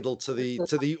candle to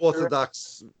the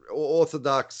Orthodox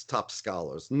top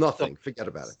scholars. Nothing. Forget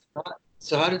about it.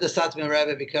 So how did the Satmar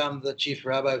Rebbe become the chief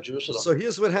rabbi of Jerusalem? So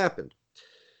here's what happened.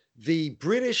 The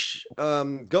British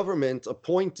government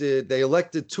they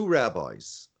elected two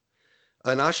rabbis,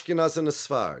 an Ashkenaz and a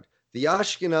Sfard. The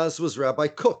Ashkenaz was Rabbi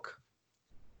Kook,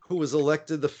 who was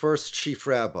elected the first chief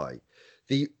rabbi.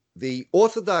 The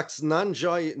Orthodox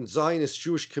non-Zionist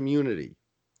Jewish community,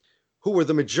 who were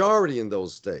the majority in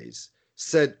those days,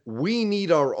 said, we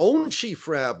need our own chief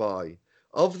rabbi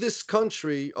of this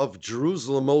country, of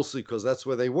Jerusalem mostly, because that's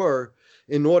where they were,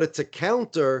 in order to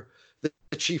counter the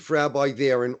chief rabbi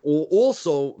there, and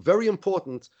also, very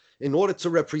important, in order to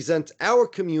represent our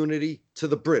community to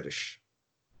the British.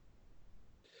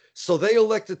 So they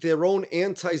elected their own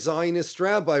anti-Zionist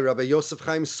rabbi, Rabbi Yosef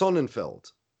Chaim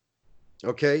Sonnenfeld.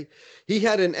 Okay? He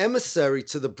had an emissary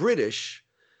to the British,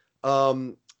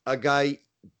 a guy,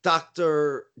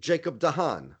 Dr. Jacob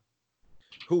Dahan,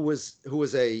 who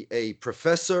was a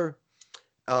professor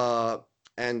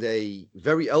and a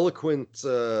very eloquent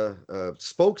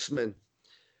spokesman,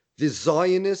 the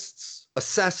Zionists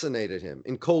assassinated him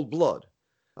in cold blood.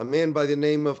 A man by the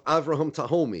name of Avraham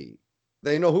Tahomi.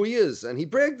 They know who he is, and he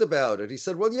bragged about it. He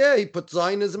said, "Well, yeah, he put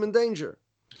Zionism in danger."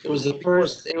 It was the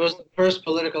first. It was the first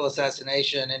political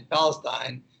assassination in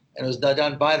Palestine, and it was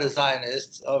done by the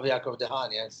Zionists of Yaakov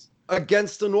Dehan. Yes.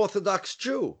 Against an Orthodox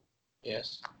Jew.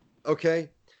 Yes. Okay,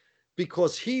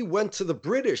 because he went to the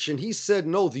British and he said,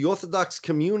 no, the Orthodox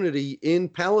community in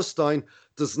Palestine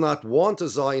does not want a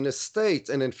Zionist state.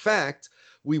 And in fact,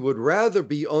 we would rather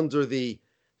be under the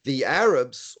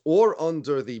Arabs or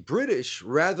under the British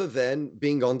rather than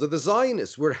being under the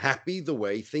Zionists. We're happy the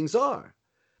way things are.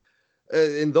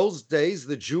 In those days,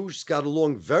 the Jews got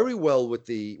along very well with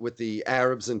the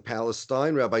Arabs in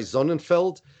Palestine. Rabbi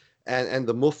Sonnenfeld and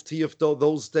the Mufti of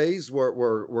those days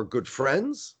were good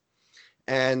friends.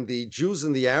 And the Jews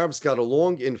and the Arabs got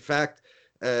along. In fact,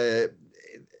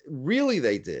 really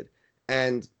they did.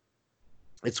 And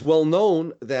it's well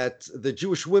known that the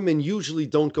Jewish women usually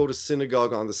don't go to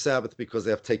synagogue on the Sabbath because they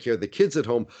have to take care of the kids at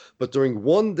home. But during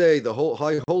one day, the whole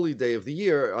high holy day of the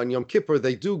year, on Yom Kippur,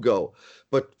 they do go.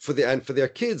 But for their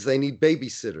kids, they need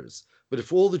babysitters. But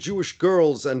if all the Jewish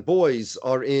girls and boys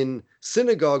are in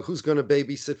synagogue, who's going to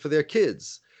babysit for their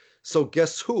kids? So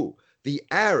guess who? The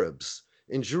Arabs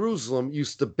in Jerusalem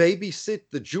used to babysit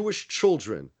the Jewish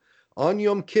children on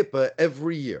Yom Kippur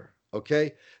every year,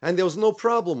 okay? And there was no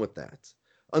problem with that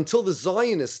until the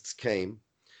Zionists came,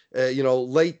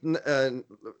 late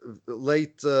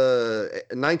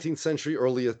 19th century,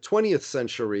 early 20th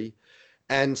century,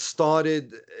 and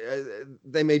started,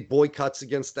 they made boycotts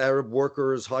against Arab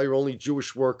workers, hire only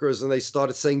Jewish workers, and they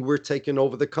started saying, we're taking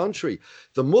over the country.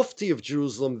 The Mufti of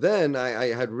Jerusalem then, I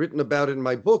had written about it in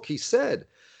my book, he said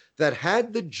that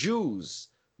had the Jews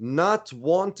not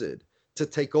wanted to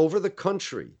take over the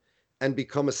country and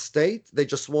become a state, they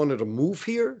just wanted to move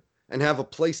here and have a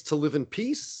place to live in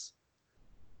peace,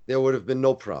 there would have been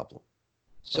no problem.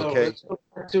 So okay. Let's go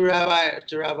back to Rabbi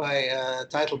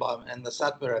Teitelbaum and the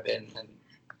Satmar Rabin and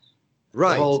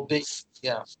right. the whole big,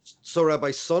 yeah. So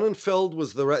Rabbi Sonnenfeld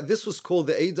was this was called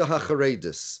the Eidah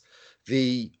HaCharedis,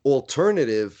 the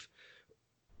alternative,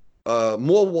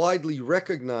 more widely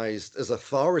recognized as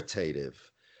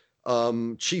authoritative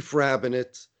chief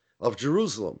rabbinate of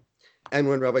Jerusalem. And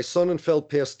when Rabbi Sonnenfeld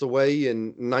passed away in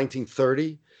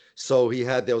 1930, so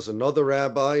there was another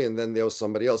rabbi, and then there was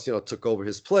somebody else, took over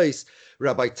his place.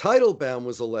 Rabbi Teitelbaum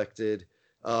was elected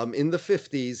in the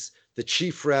 50s, the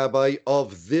chief rabbi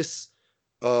of this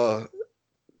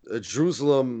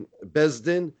Jerusalem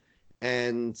Bezdin,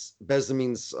 and Bezdin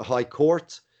means high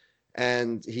court,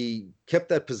 and he kept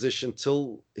that position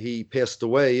till he passed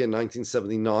away in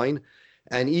 1979.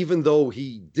 And even though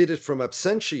he did it from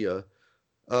absentia,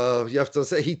 you have to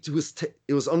say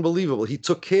it was unbelievable. He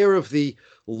took care of the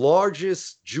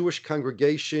largest Jewish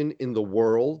congregation in the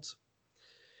world.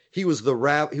 He was the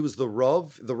Rav,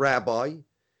 the rabbi.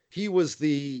 He was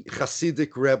the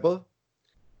Hasidic Rebbe.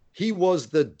 He was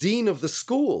the dean of the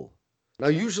school. Now,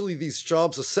 usually these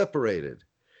jobs are separated.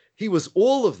 He was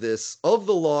all of this of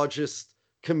the largest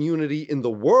community in the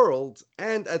world,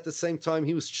 and at the same time,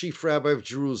 he was chief rabbi of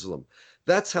Jerusalem.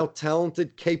 That's how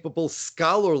talented, capable,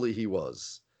 scholarly he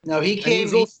was. No, he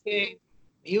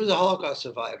was a Holocaust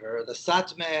survivor. The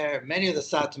Satmar, many of the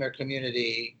Satmar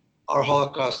community are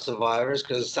Holocaust survivors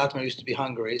because Satmar used to be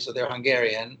Hungary, so they're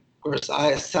Hungarian. Of course,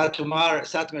 Satmar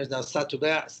is now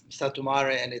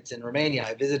Satumare, and it's in Romania.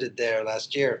 I visited there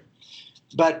last year.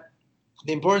 But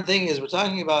the important thing is we're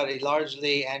talking about a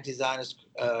largely anti-Zionist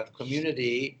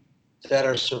community that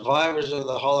are survivors of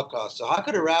the Holocaust. So how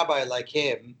could a rabbi like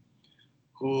him,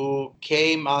 who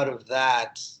came out of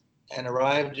that and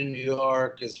arrived in New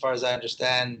York, as far as I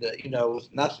understand,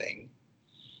 with nothing,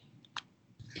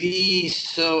 be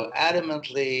so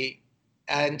adamantly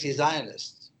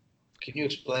anti-Zionist? Can you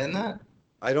explain that?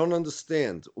 I don't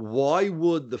understand. Why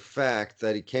would the fact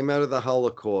that he came out of the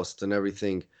Holocaust and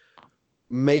everything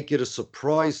make it a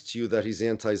surprise to you that he's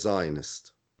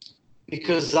anti-Zionist?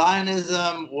 Because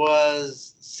Zionism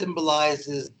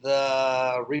symbolizes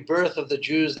the rebirth of the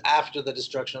Jews after the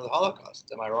destruction of the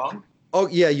Holocaust. Am I wrong? Oh,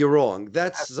 yeah, you're wrong.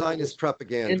 That's Zionist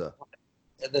propaganda.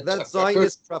 That's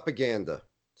Zionist propaganda.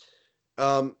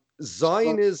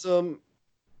 Zionism,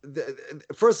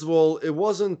 first of all, it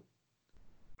wasn't.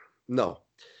 No.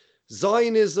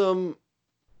 Zionism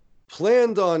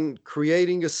planned on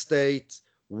creating a state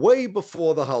way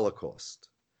before the Holocaust.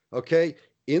 Okay?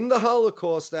 In the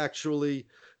Holocaust, actually,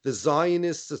 the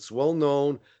Zionists, it's well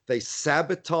known, they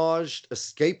sabotaged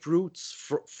escape routes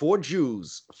for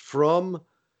Jews from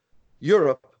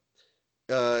Europe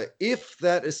if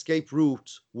that escape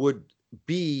route would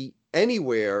be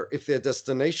anywhere, if their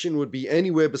destination would be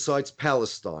anywhere besides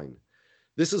Palestine.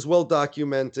 This is well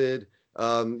documented.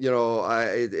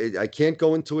 I can't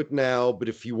go into it now, but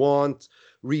if you want,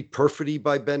 read Perfidy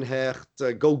by Ben Hecht,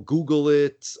 go Google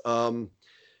it.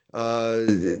 Uh,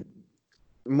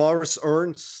 Morris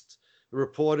Ernst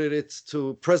reported it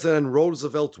to President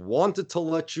Roosevelt, wanted to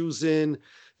let Jews in.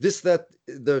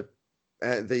 The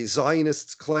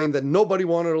Zionists claim that nobody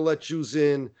wanted to let Jews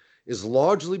in is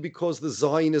largely because the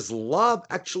Zionists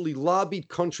actually lobbied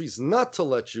countries not to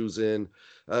let Jews in.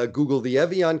 Google the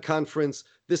Evian Conference.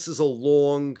 This is a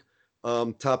long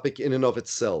topic in and of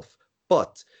itself.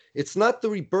 But it's not the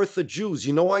rebirth of Jews.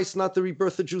 You know why it's not the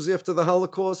rebirth of Jews after the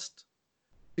Holocaust?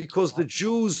 Because the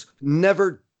Jews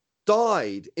never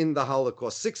died in the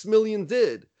Holocaust. 6 million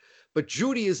did. But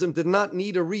Judaism did not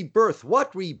need a rebirth.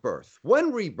 What rebirth?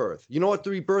 When rebirth? You know what the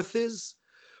rebirth is?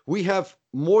 We have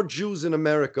more Jews in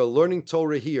America learning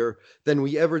Torah here than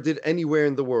we ever did anywhere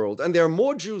in the world. And there are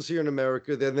more Jews here in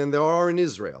America than there are in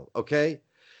Israel, okay?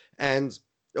 And,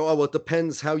 well, it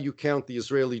depends how you count the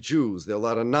Israeli Jews. There are a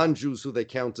lot of non-Jews who they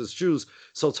count as Jews,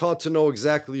 so it's hard to know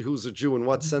exactly who's a Jew and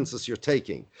what census you're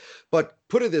taking. But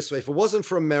put it this way, if it wasn't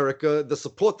for America, the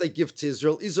support they give to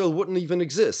Israel, Israel wouldn't even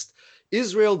exist.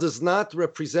 Israel does not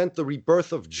represent the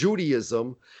rebirth of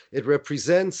Judaism. It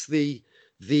represents the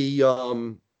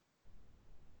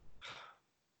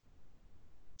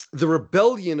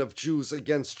rebellion of Jews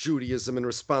against Judaism in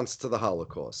response to the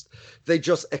Holocaust. They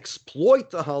just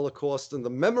exploit the Holocaust and the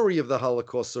memory of the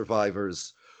Holocaust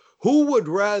survivors, who would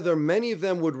rather, many of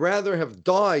them would rather have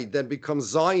died than become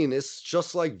Zionists,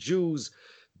 just like Jews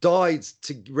died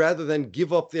rather than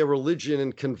give up their religion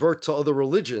and convert to other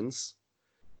religions.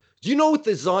 Do you know what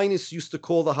the Zionists used to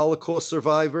call the Holocaust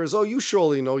survivors? Oh, you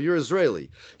surely know, you're Israeli.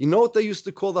 You know what they used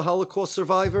to call the Holocaust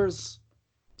survivors?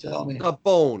 Tell me. A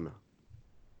bone.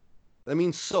 That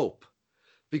means soap,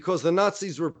 because the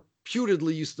Nazis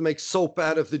reputedly used to make soap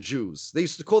out of the Jews. They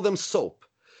used to call them soap.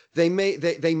 They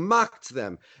mocked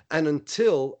them, and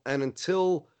until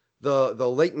the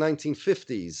late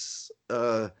 1950s,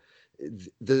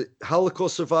 the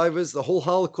Holocaust survivors, the whole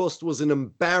Holocaust was an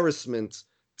embarrassment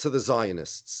to the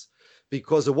Zionists,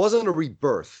 because it wasn't a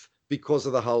rebirth because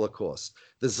of the Holocaust.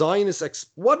 The Zionists,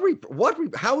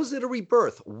 how is it a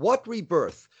rebirth? What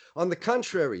rebirth? On the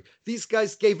contrary, these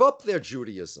guys gave up their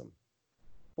Judaism.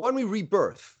 Why don't we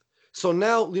rebirth? So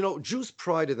now, Jews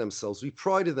prided themselves. We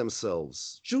prided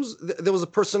themselves. Jews, there was a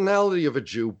personality of a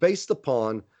Jew based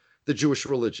upon the Jewish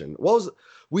religion.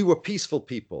 We were peaceful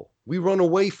people. We run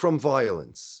away from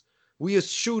violence. We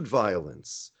eschewed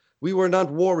violence. We were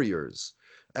not warriors.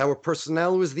 Our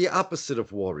personality was the opposite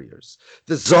of warriors.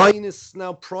 The Zionists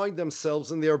now pride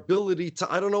themselves in their ability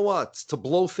to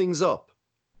blow things up,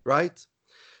 right?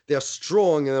 They're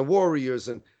strong and they're warriors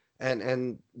and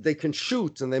they can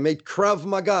shoot and they made Krav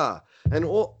Maga and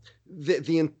all.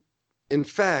 In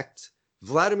fact,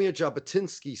 Vladimir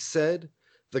Jabotinsky said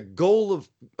the goal of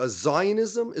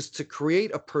Zionism is to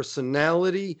create a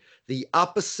personality the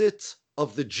opposite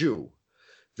of the Jew.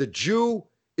 The Jew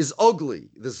is ugly.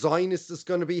 The Zionist is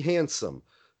going to be handsome.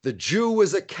 The Jew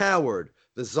is a coward.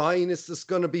 The Zionist is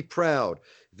going to be proud.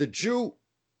 The Jew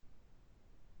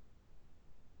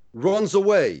runs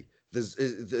away. The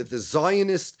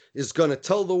Zionist is going to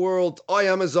tell the world, I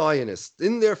am a Zionist,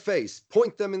 in their face,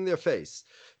 point them in their face.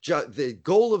 The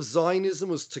goal of Zionism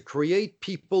was to create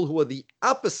people who are the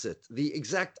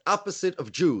exact opposite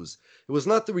of Jews. It was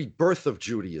not the rebirth of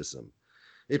Judaism.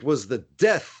 It was the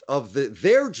death of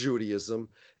their Judaism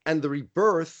and the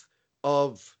rebirth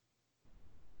of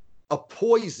a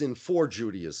poison for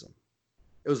Judaism.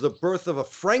 It was the birth of a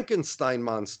Frankenstein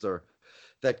monster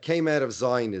that came out of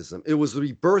Zionism. It was the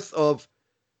rebirth of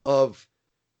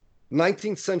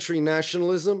 19th century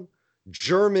nationalism,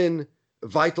 German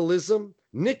vitalism,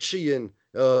 Nietzschean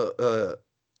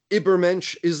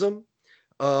Übermenschism,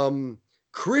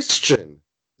 Christian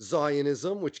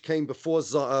Zionism, which came before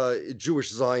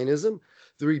Jewish Zionism,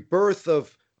 the rebirth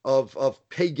of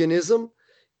paganism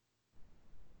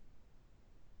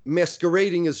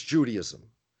masquerading as Judaism.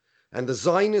 And the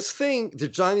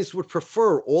Zionists would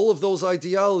prefer all of those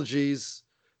ideologies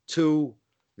to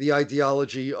the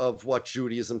ideology of what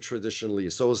Judaism traditionally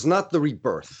is. So it's not the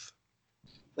rebirth.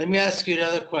 Let me ask you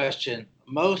another question.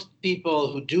 Most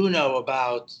people who do know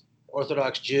about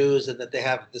Orthodox Jews and that they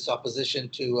have this opposition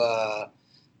to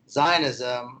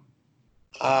Zionism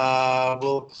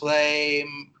will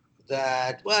claim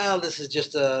that, well, this is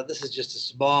just a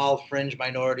small fringe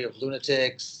minority of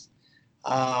lunatics.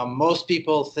 Most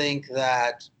people think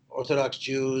that Orthodox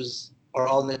Jews are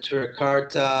all Neturei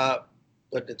Karta,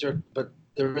 but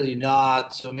they're really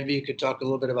not. So maybe you could talk a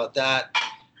little bit about that,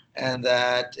 and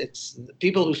that it's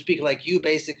people who speak like you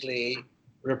basically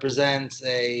represents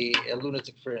a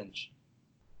lunatic fringe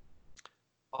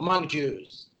among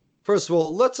Jews. First of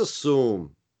all, let's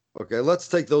assume, okay, let's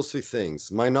take those three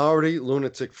things: minority,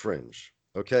 lunatic, fringe.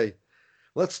 Okay,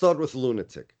 let's start with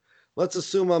lunatic. Let's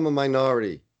assume I'm a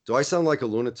minority. Do I sound like a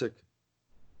lunatic?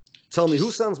 Tell me,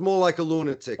 who sounds more like a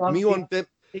lunatic? Me or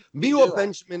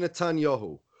Benjamin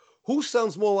Netanyahu? Who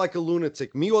sounds more like a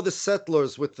lunatic? Me or the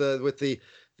settlers with the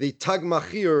Tag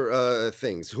Mahir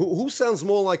things? Who sounds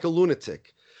more like a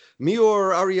lunatic? Me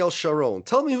or Ariel Sharon?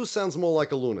 Tell me who sounds more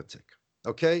like a lunatic.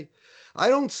 Okay? I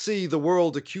don't see the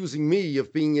world accusing me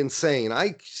of being insane.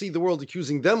 I see the world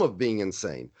accusing them of being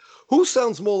insane. Who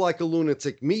sounds more like a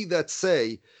lunatic? Me that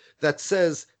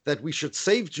says that we should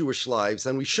save Jewish lives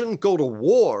and we shouldn't go to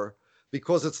war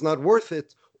because it's not worth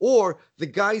it, or the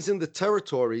guys in the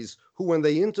territories who, when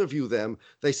they interview them,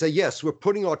 they say, yes, we're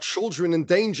putting our children in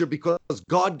danger because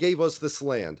God gave us this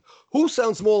land. Who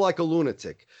sounds more like a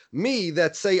lunatic? Me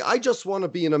that say, I just want to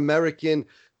be an American,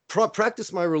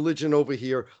 practice my religion over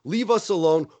here, leave us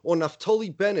alone, or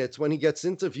Naftali Bennett when he gets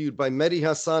interviewed by Mehdi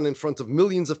Hassan in front of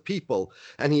millions of people,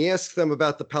 and he asks them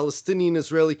about the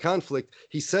Palestinian-Israeli conflict,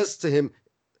 he says to him,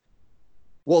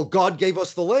 well, God gave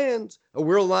us the land, and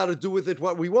we're allowed to do with it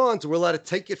what we want. We're allowed to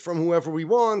take it from whoever we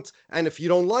want. And if you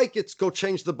don't like it, go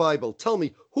change the Bible. Tell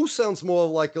me, who sounds more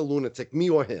like a lunatic,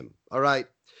 me or him? All right.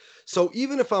 So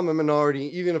even if I'm a minority,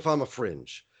 even if I'm a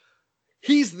fringe,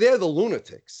 they're the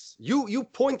lunatics. You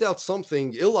point out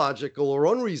something illogical or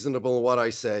unreasonable in what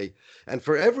I say, and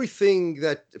for everything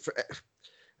that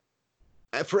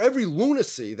for every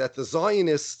lunacy that the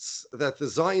Zionists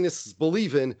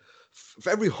believe in, for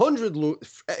every 100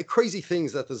 crazy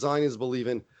things that the Zionists believe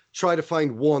in, try to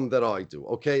find one that I do.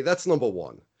 Okay, that's number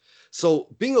one. So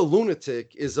being a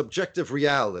lunatic is objective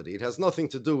reality. It has nothing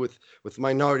to do with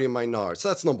minority and minority. So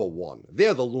that's number one.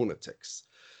 They're the lunatics.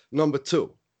 Number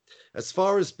two, as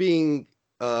far as being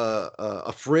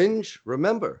a fringe,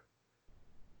 remember,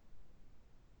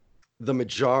 the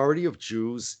majority of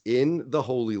Jews in the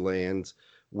Holy Land,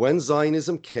 when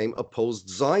Zionism came, opposed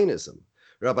Zionism.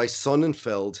 Rabbi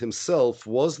Sonnenfeld himself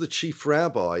was the chief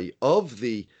rabbi of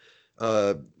the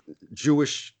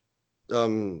Jewish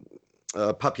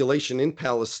population in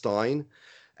Palestine,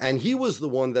 and he was the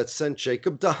one that sent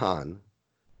Jacob Dahan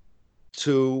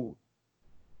to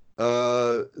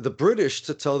the British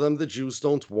to tell them the Jews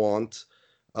don't want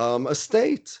a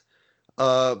state.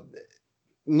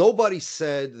 Nobody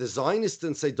said, the Zionists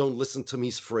didn't say, don't listen to me,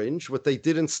 he's fringe. What they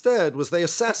did instead was they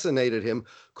assassinated him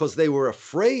because they were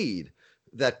afraid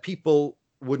that people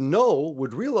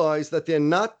would realize that they're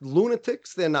not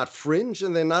lunatics, they're not fringe,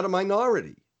 and they're not a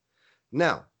minority.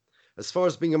 Now, as far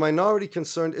as being a minority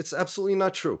concerned, it's absolutely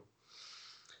not true.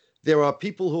 There are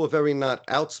people who are very not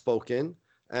outspoken,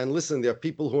 and listen, there are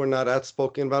people who are not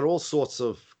outspoken about all sorts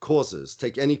of causes.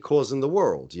 Take any cause in the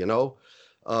world, you know.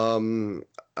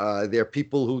 There are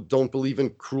people who don't believe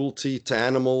in cruelty to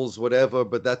animals, whatever,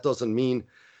 but that doesn't mean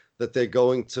that they're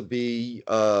going to be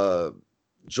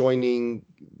joining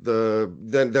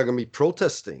then they're going to be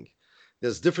protesting.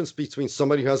 There's a difference between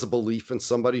somebody who has a belief and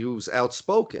somebody who's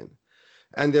outspoken.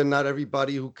 And they're not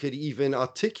everybody who could even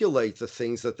articulate the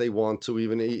things that they want to,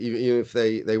 even if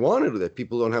they wanted to. That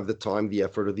people don't have the time, the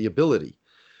effort, or the ability.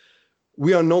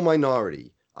 We are no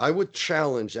minority. I would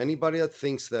challenge anybody that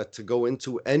thinks that to go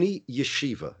into any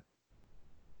yeshiva,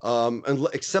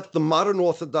 except the modern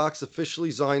Orthodox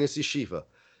officially Zionist yeshiva.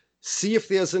 See if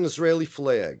there's an Israeli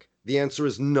flag. The answer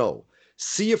is no.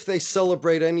 See if they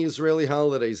celebrate any Israeli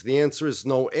holidays. The answer is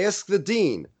no. Ask the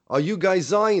dean, are you guys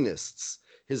Zionists?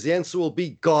 His answer will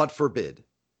be, God forbid.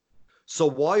 So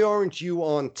why aren't you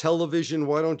on television?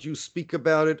 Why don't you speak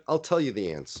about it? I'll tell you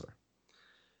the answer.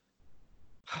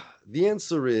 The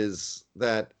answer is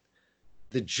that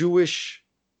the Jewish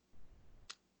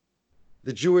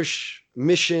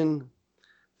mission,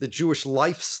 the Jewish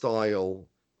lifestyle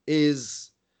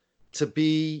is to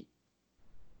be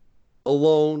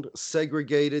alone,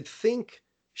 segregated. Think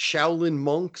Shaolin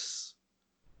monks,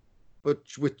 but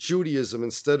with Judaism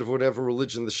instead of whatever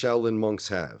religion the Shaolin monks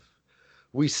have.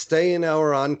 We stay in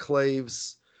our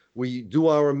enclaves. We do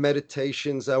our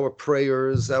meditations, our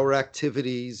prayers, our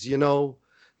activities, you know.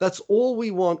 That's all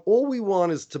we want. All we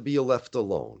want is to be left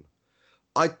alone.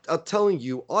 I'm telling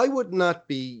you, I would not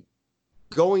be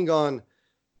going on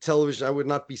television. I would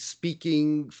not be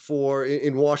speaking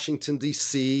in Washington,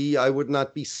 D.C. I would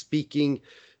not be speaking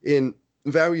in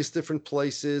various different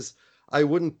places. I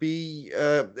wouldn't be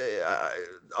on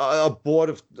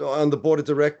the board of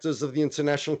directors of the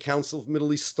International Council of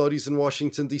Middle East Studies in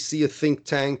Washington D.C., a think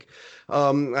tank.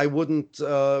 I wouldn't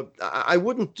I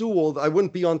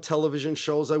wouldn't be on television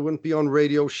shows. I wouldn't be on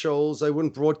radio shows. I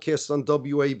wouldn't broadcast on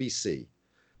WABC.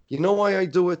 You know why I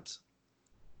do it?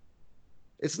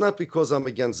 It's not because I'm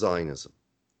against Zionism.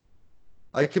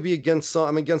 I'm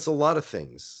against a lot of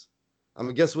things. I'm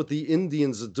against what the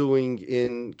Indians are doing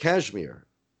in Kashmir.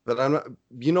 But I'm not,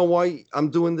 you know why I'm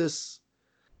doing this?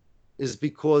 Is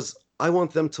because I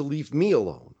want them to leave me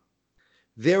alone.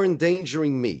 They're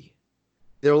endangering me.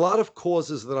 There are a lot of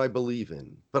causes that I believe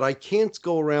in, but I can't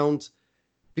go around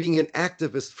being an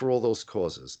activist for all those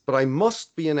causes. But I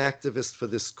must be an activist for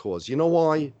this cause. You know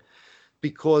why?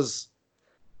 Because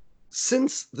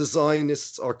since the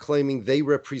Zionists are claiming they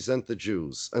represent the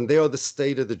Jews and they are the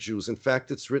state of the Jews, in fact,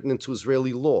 it's written into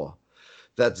Israeli law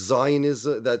that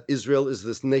that Israel is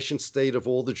this nation state of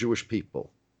all the Jewish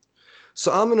people.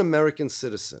 So I'm an American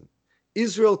citizen.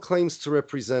 Israel claims to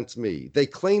represent me. They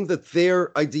claim that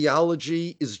their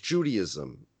ideology is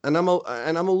Judaism, and I'm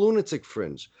a lunatic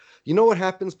fringe. You know what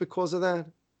happens because of that?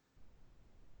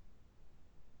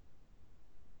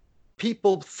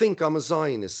 People think I'm a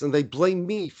Zionist, and they blame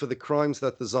me for the crimes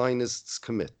that the Zionists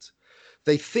commit.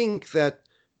 They think that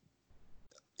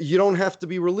you don't have to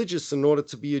be religious in order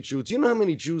to be a Jew. Do you know how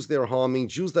many Jews they're harming?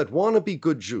 Jews that want to be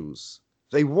good Jews.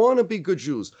 They want to be good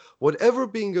Jews. Whatever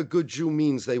being a good Jew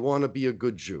means, they want to be a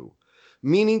good Jew.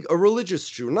 Meaning a religious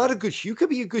Jew, not a good Jew. You could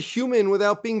be a good human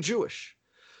without being Jewish.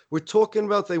 We're talking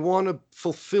about they want to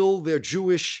fulfill their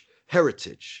Jewish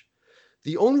heritage.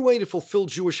 The only way to fulfill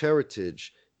Jewish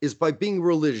heritage is by being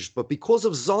religious. But because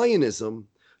of Zionism,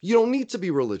 you don't need to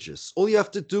be religious. All you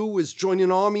have to do is join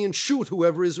an army and shoot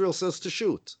whoever Israel says to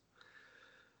shoot.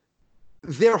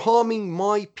 They're harming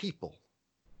my people,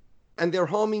 and they're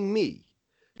harming me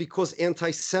because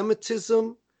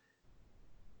anti-Semitism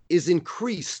is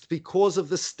increased because of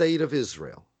the state of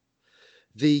Israel.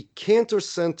 The Cantor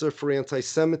Center for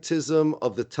Anti-Semitism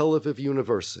of the Tel Aviv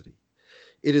University.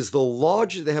 It is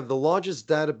they have the largest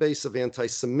database of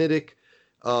anti-Semitic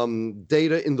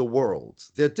data in the world.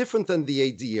 They're different than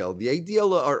the ADL. The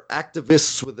ADL are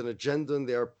activists with an agenda and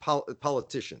they're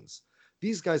politicians.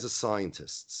 These guys are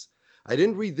scientists. I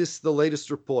didn't read the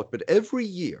latest report, but every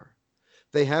year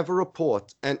they have a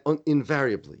report, and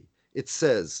invariably it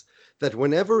says that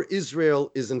whenever Israel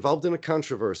is involved in a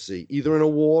controversy, either in a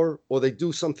war or they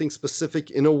do something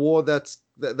specific in a war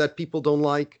that people don't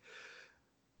like,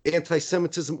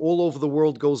 anti-Semitism all over the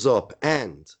world goes up.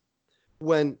 And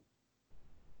when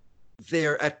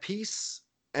they're at peace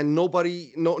and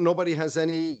nobody has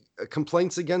any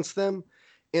complaints against them,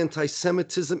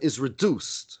 anti-Semitism is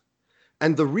reduced.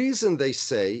 And the reason they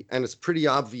say, and it's pretty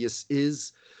obvious,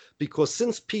 is because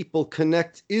since people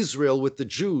connect Israel with the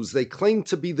Jews, they claim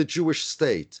to be the Jewish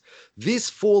state.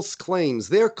 These false claims,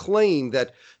 their claim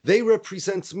that they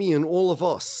represent me and all of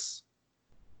us,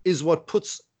 is what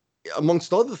puts,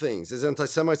 amongst other things, there's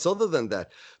anti-Semites other than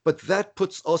that, but that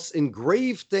puts us in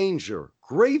grave danger.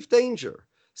 Grave danger.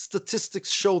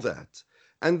 Statistics show that.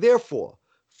 And therefore,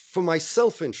 for my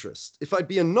self-interest, if I'd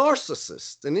be a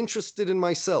narcissist and interested in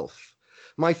myself,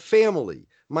 my family,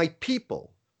 my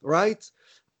people, right?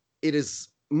 It is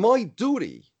my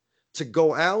duty to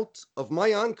go out of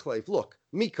my enclave. Look,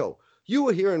 Miko, you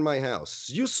were here in my house.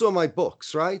 You saw my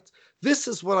books, right? This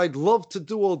is what I'd love to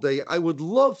do all day. I would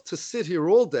love to sit here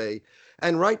all day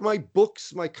and write my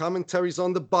books, my commentaries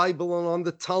on the Bible and on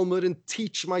the Talmud and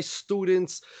teach my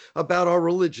students about our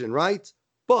religion, right?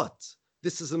 But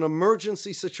this is an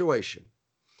emergency situation.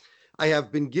 I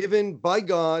have been given by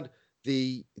God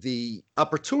the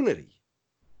opportunity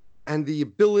and the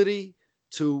ability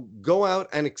to go out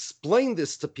and explain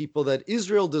this to people that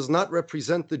Israel does not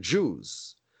represent the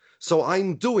Jews. So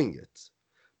I'm doing it.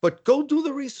 But go do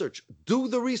the research. Do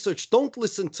the research. Don't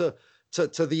listen to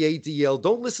the ADL.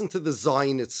 Don't listen to the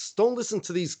Zionists. Don't listen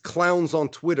to these clowns on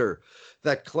Twitter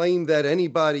that claim that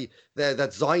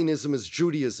that Zionism is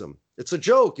Judaism. It's a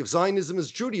joke. If Zionism is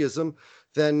Judaism,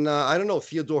 then I don't know,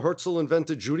 Theodore Herzl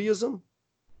invented Judaism?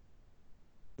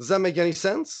 Does that make any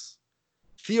sense?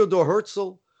 Theodore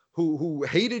Herzl, who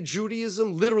hated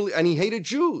Judaism, literally, and he hated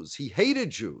Jews. He hated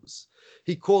Jews.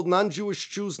 He called non-Jewish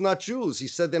Jews not Jews. He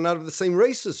said they're not of the same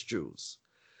race as Jews.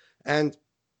 And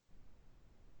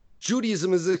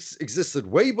Judaism has existed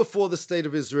way before the state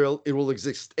of Israel. It will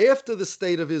exist after the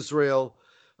state of Israel.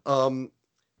 And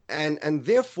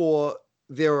therefore,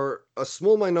 there are a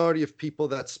small minority of people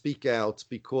that speak out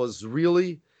because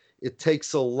really it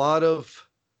takes a lot of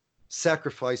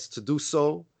sacrifice to do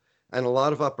so and a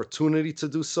lot of opportunity to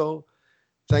do so.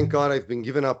 Thank God I've been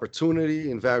given opportunity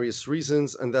in various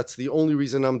reasons, and that's the only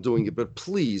reason I'm doing it. But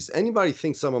please, anybody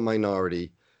thinks I'm a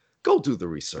minority, go do the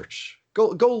research.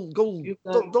 Go. Don't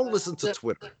listen to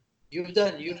Twitter. You've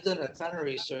done a ton of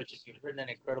research, and you've written an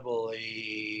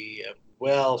incredibly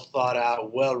well thought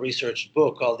out, well researched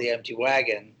book called The Empty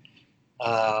Wagon.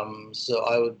 So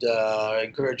I would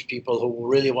encourage people who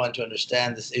really want to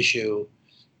understand this issue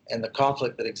and the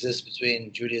conflict that exists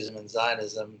between Judaism and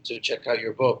Zionism to check out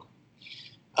your book.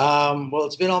 Well,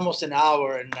 it's been almost an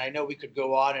hour, and I know we could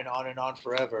go on and on and on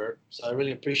forever. So I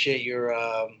really appreciate your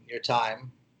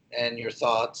time and your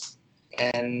thoughts,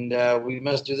 and we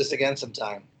must do this again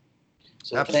sometime.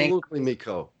 So Absolutely,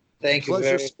 Miko. Thank you.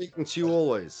 Pleasure speaking to you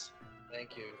always.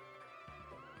 Thank you.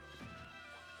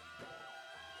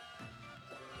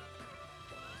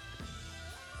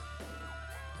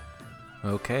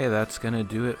 Okay, that's going to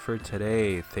do it for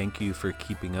today. Thank you for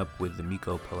keeping up with the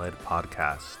Miko Peled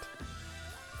podcast.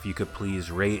 If you could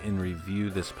please rate and review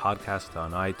this podcast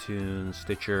on iTunes,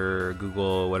 Stitcher,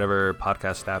 Google, whatever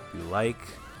podcast app you like,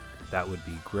 that would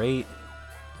be great.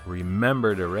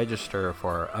 Remember to register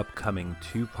for our upcoming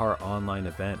 2-part online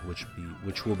event, which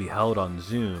will be held on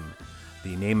Zoom.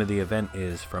 The name of the event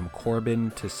is From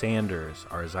Corbyn to Sanders,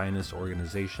 our Zionist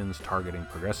organizations targeting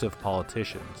progressive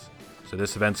politicians. So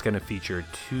this event's going to feature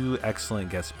 2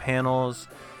 excellent guest panels,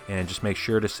 and just make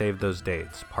sure to save those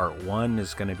dates. Part 1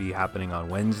 is going to be happening on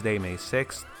Wednesday, May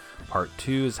 6th. Part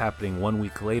 2 is happening 1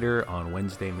 week later on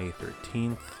Wednesday, May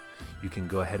 13th. You can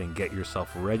go ahead and get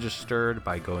yourself registered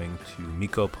by going to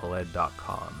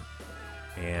mikopeled.com.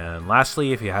 And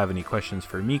lastly, if you have any questions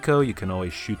for Miko, you can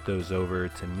always shoot those over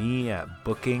to me at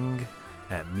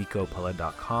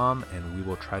booking@mikopeled.com, and we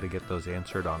will try to get those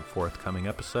answered on forthcoming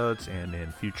episodes and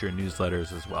in future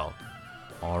newsletters as well.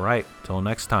 All right, till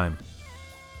next time.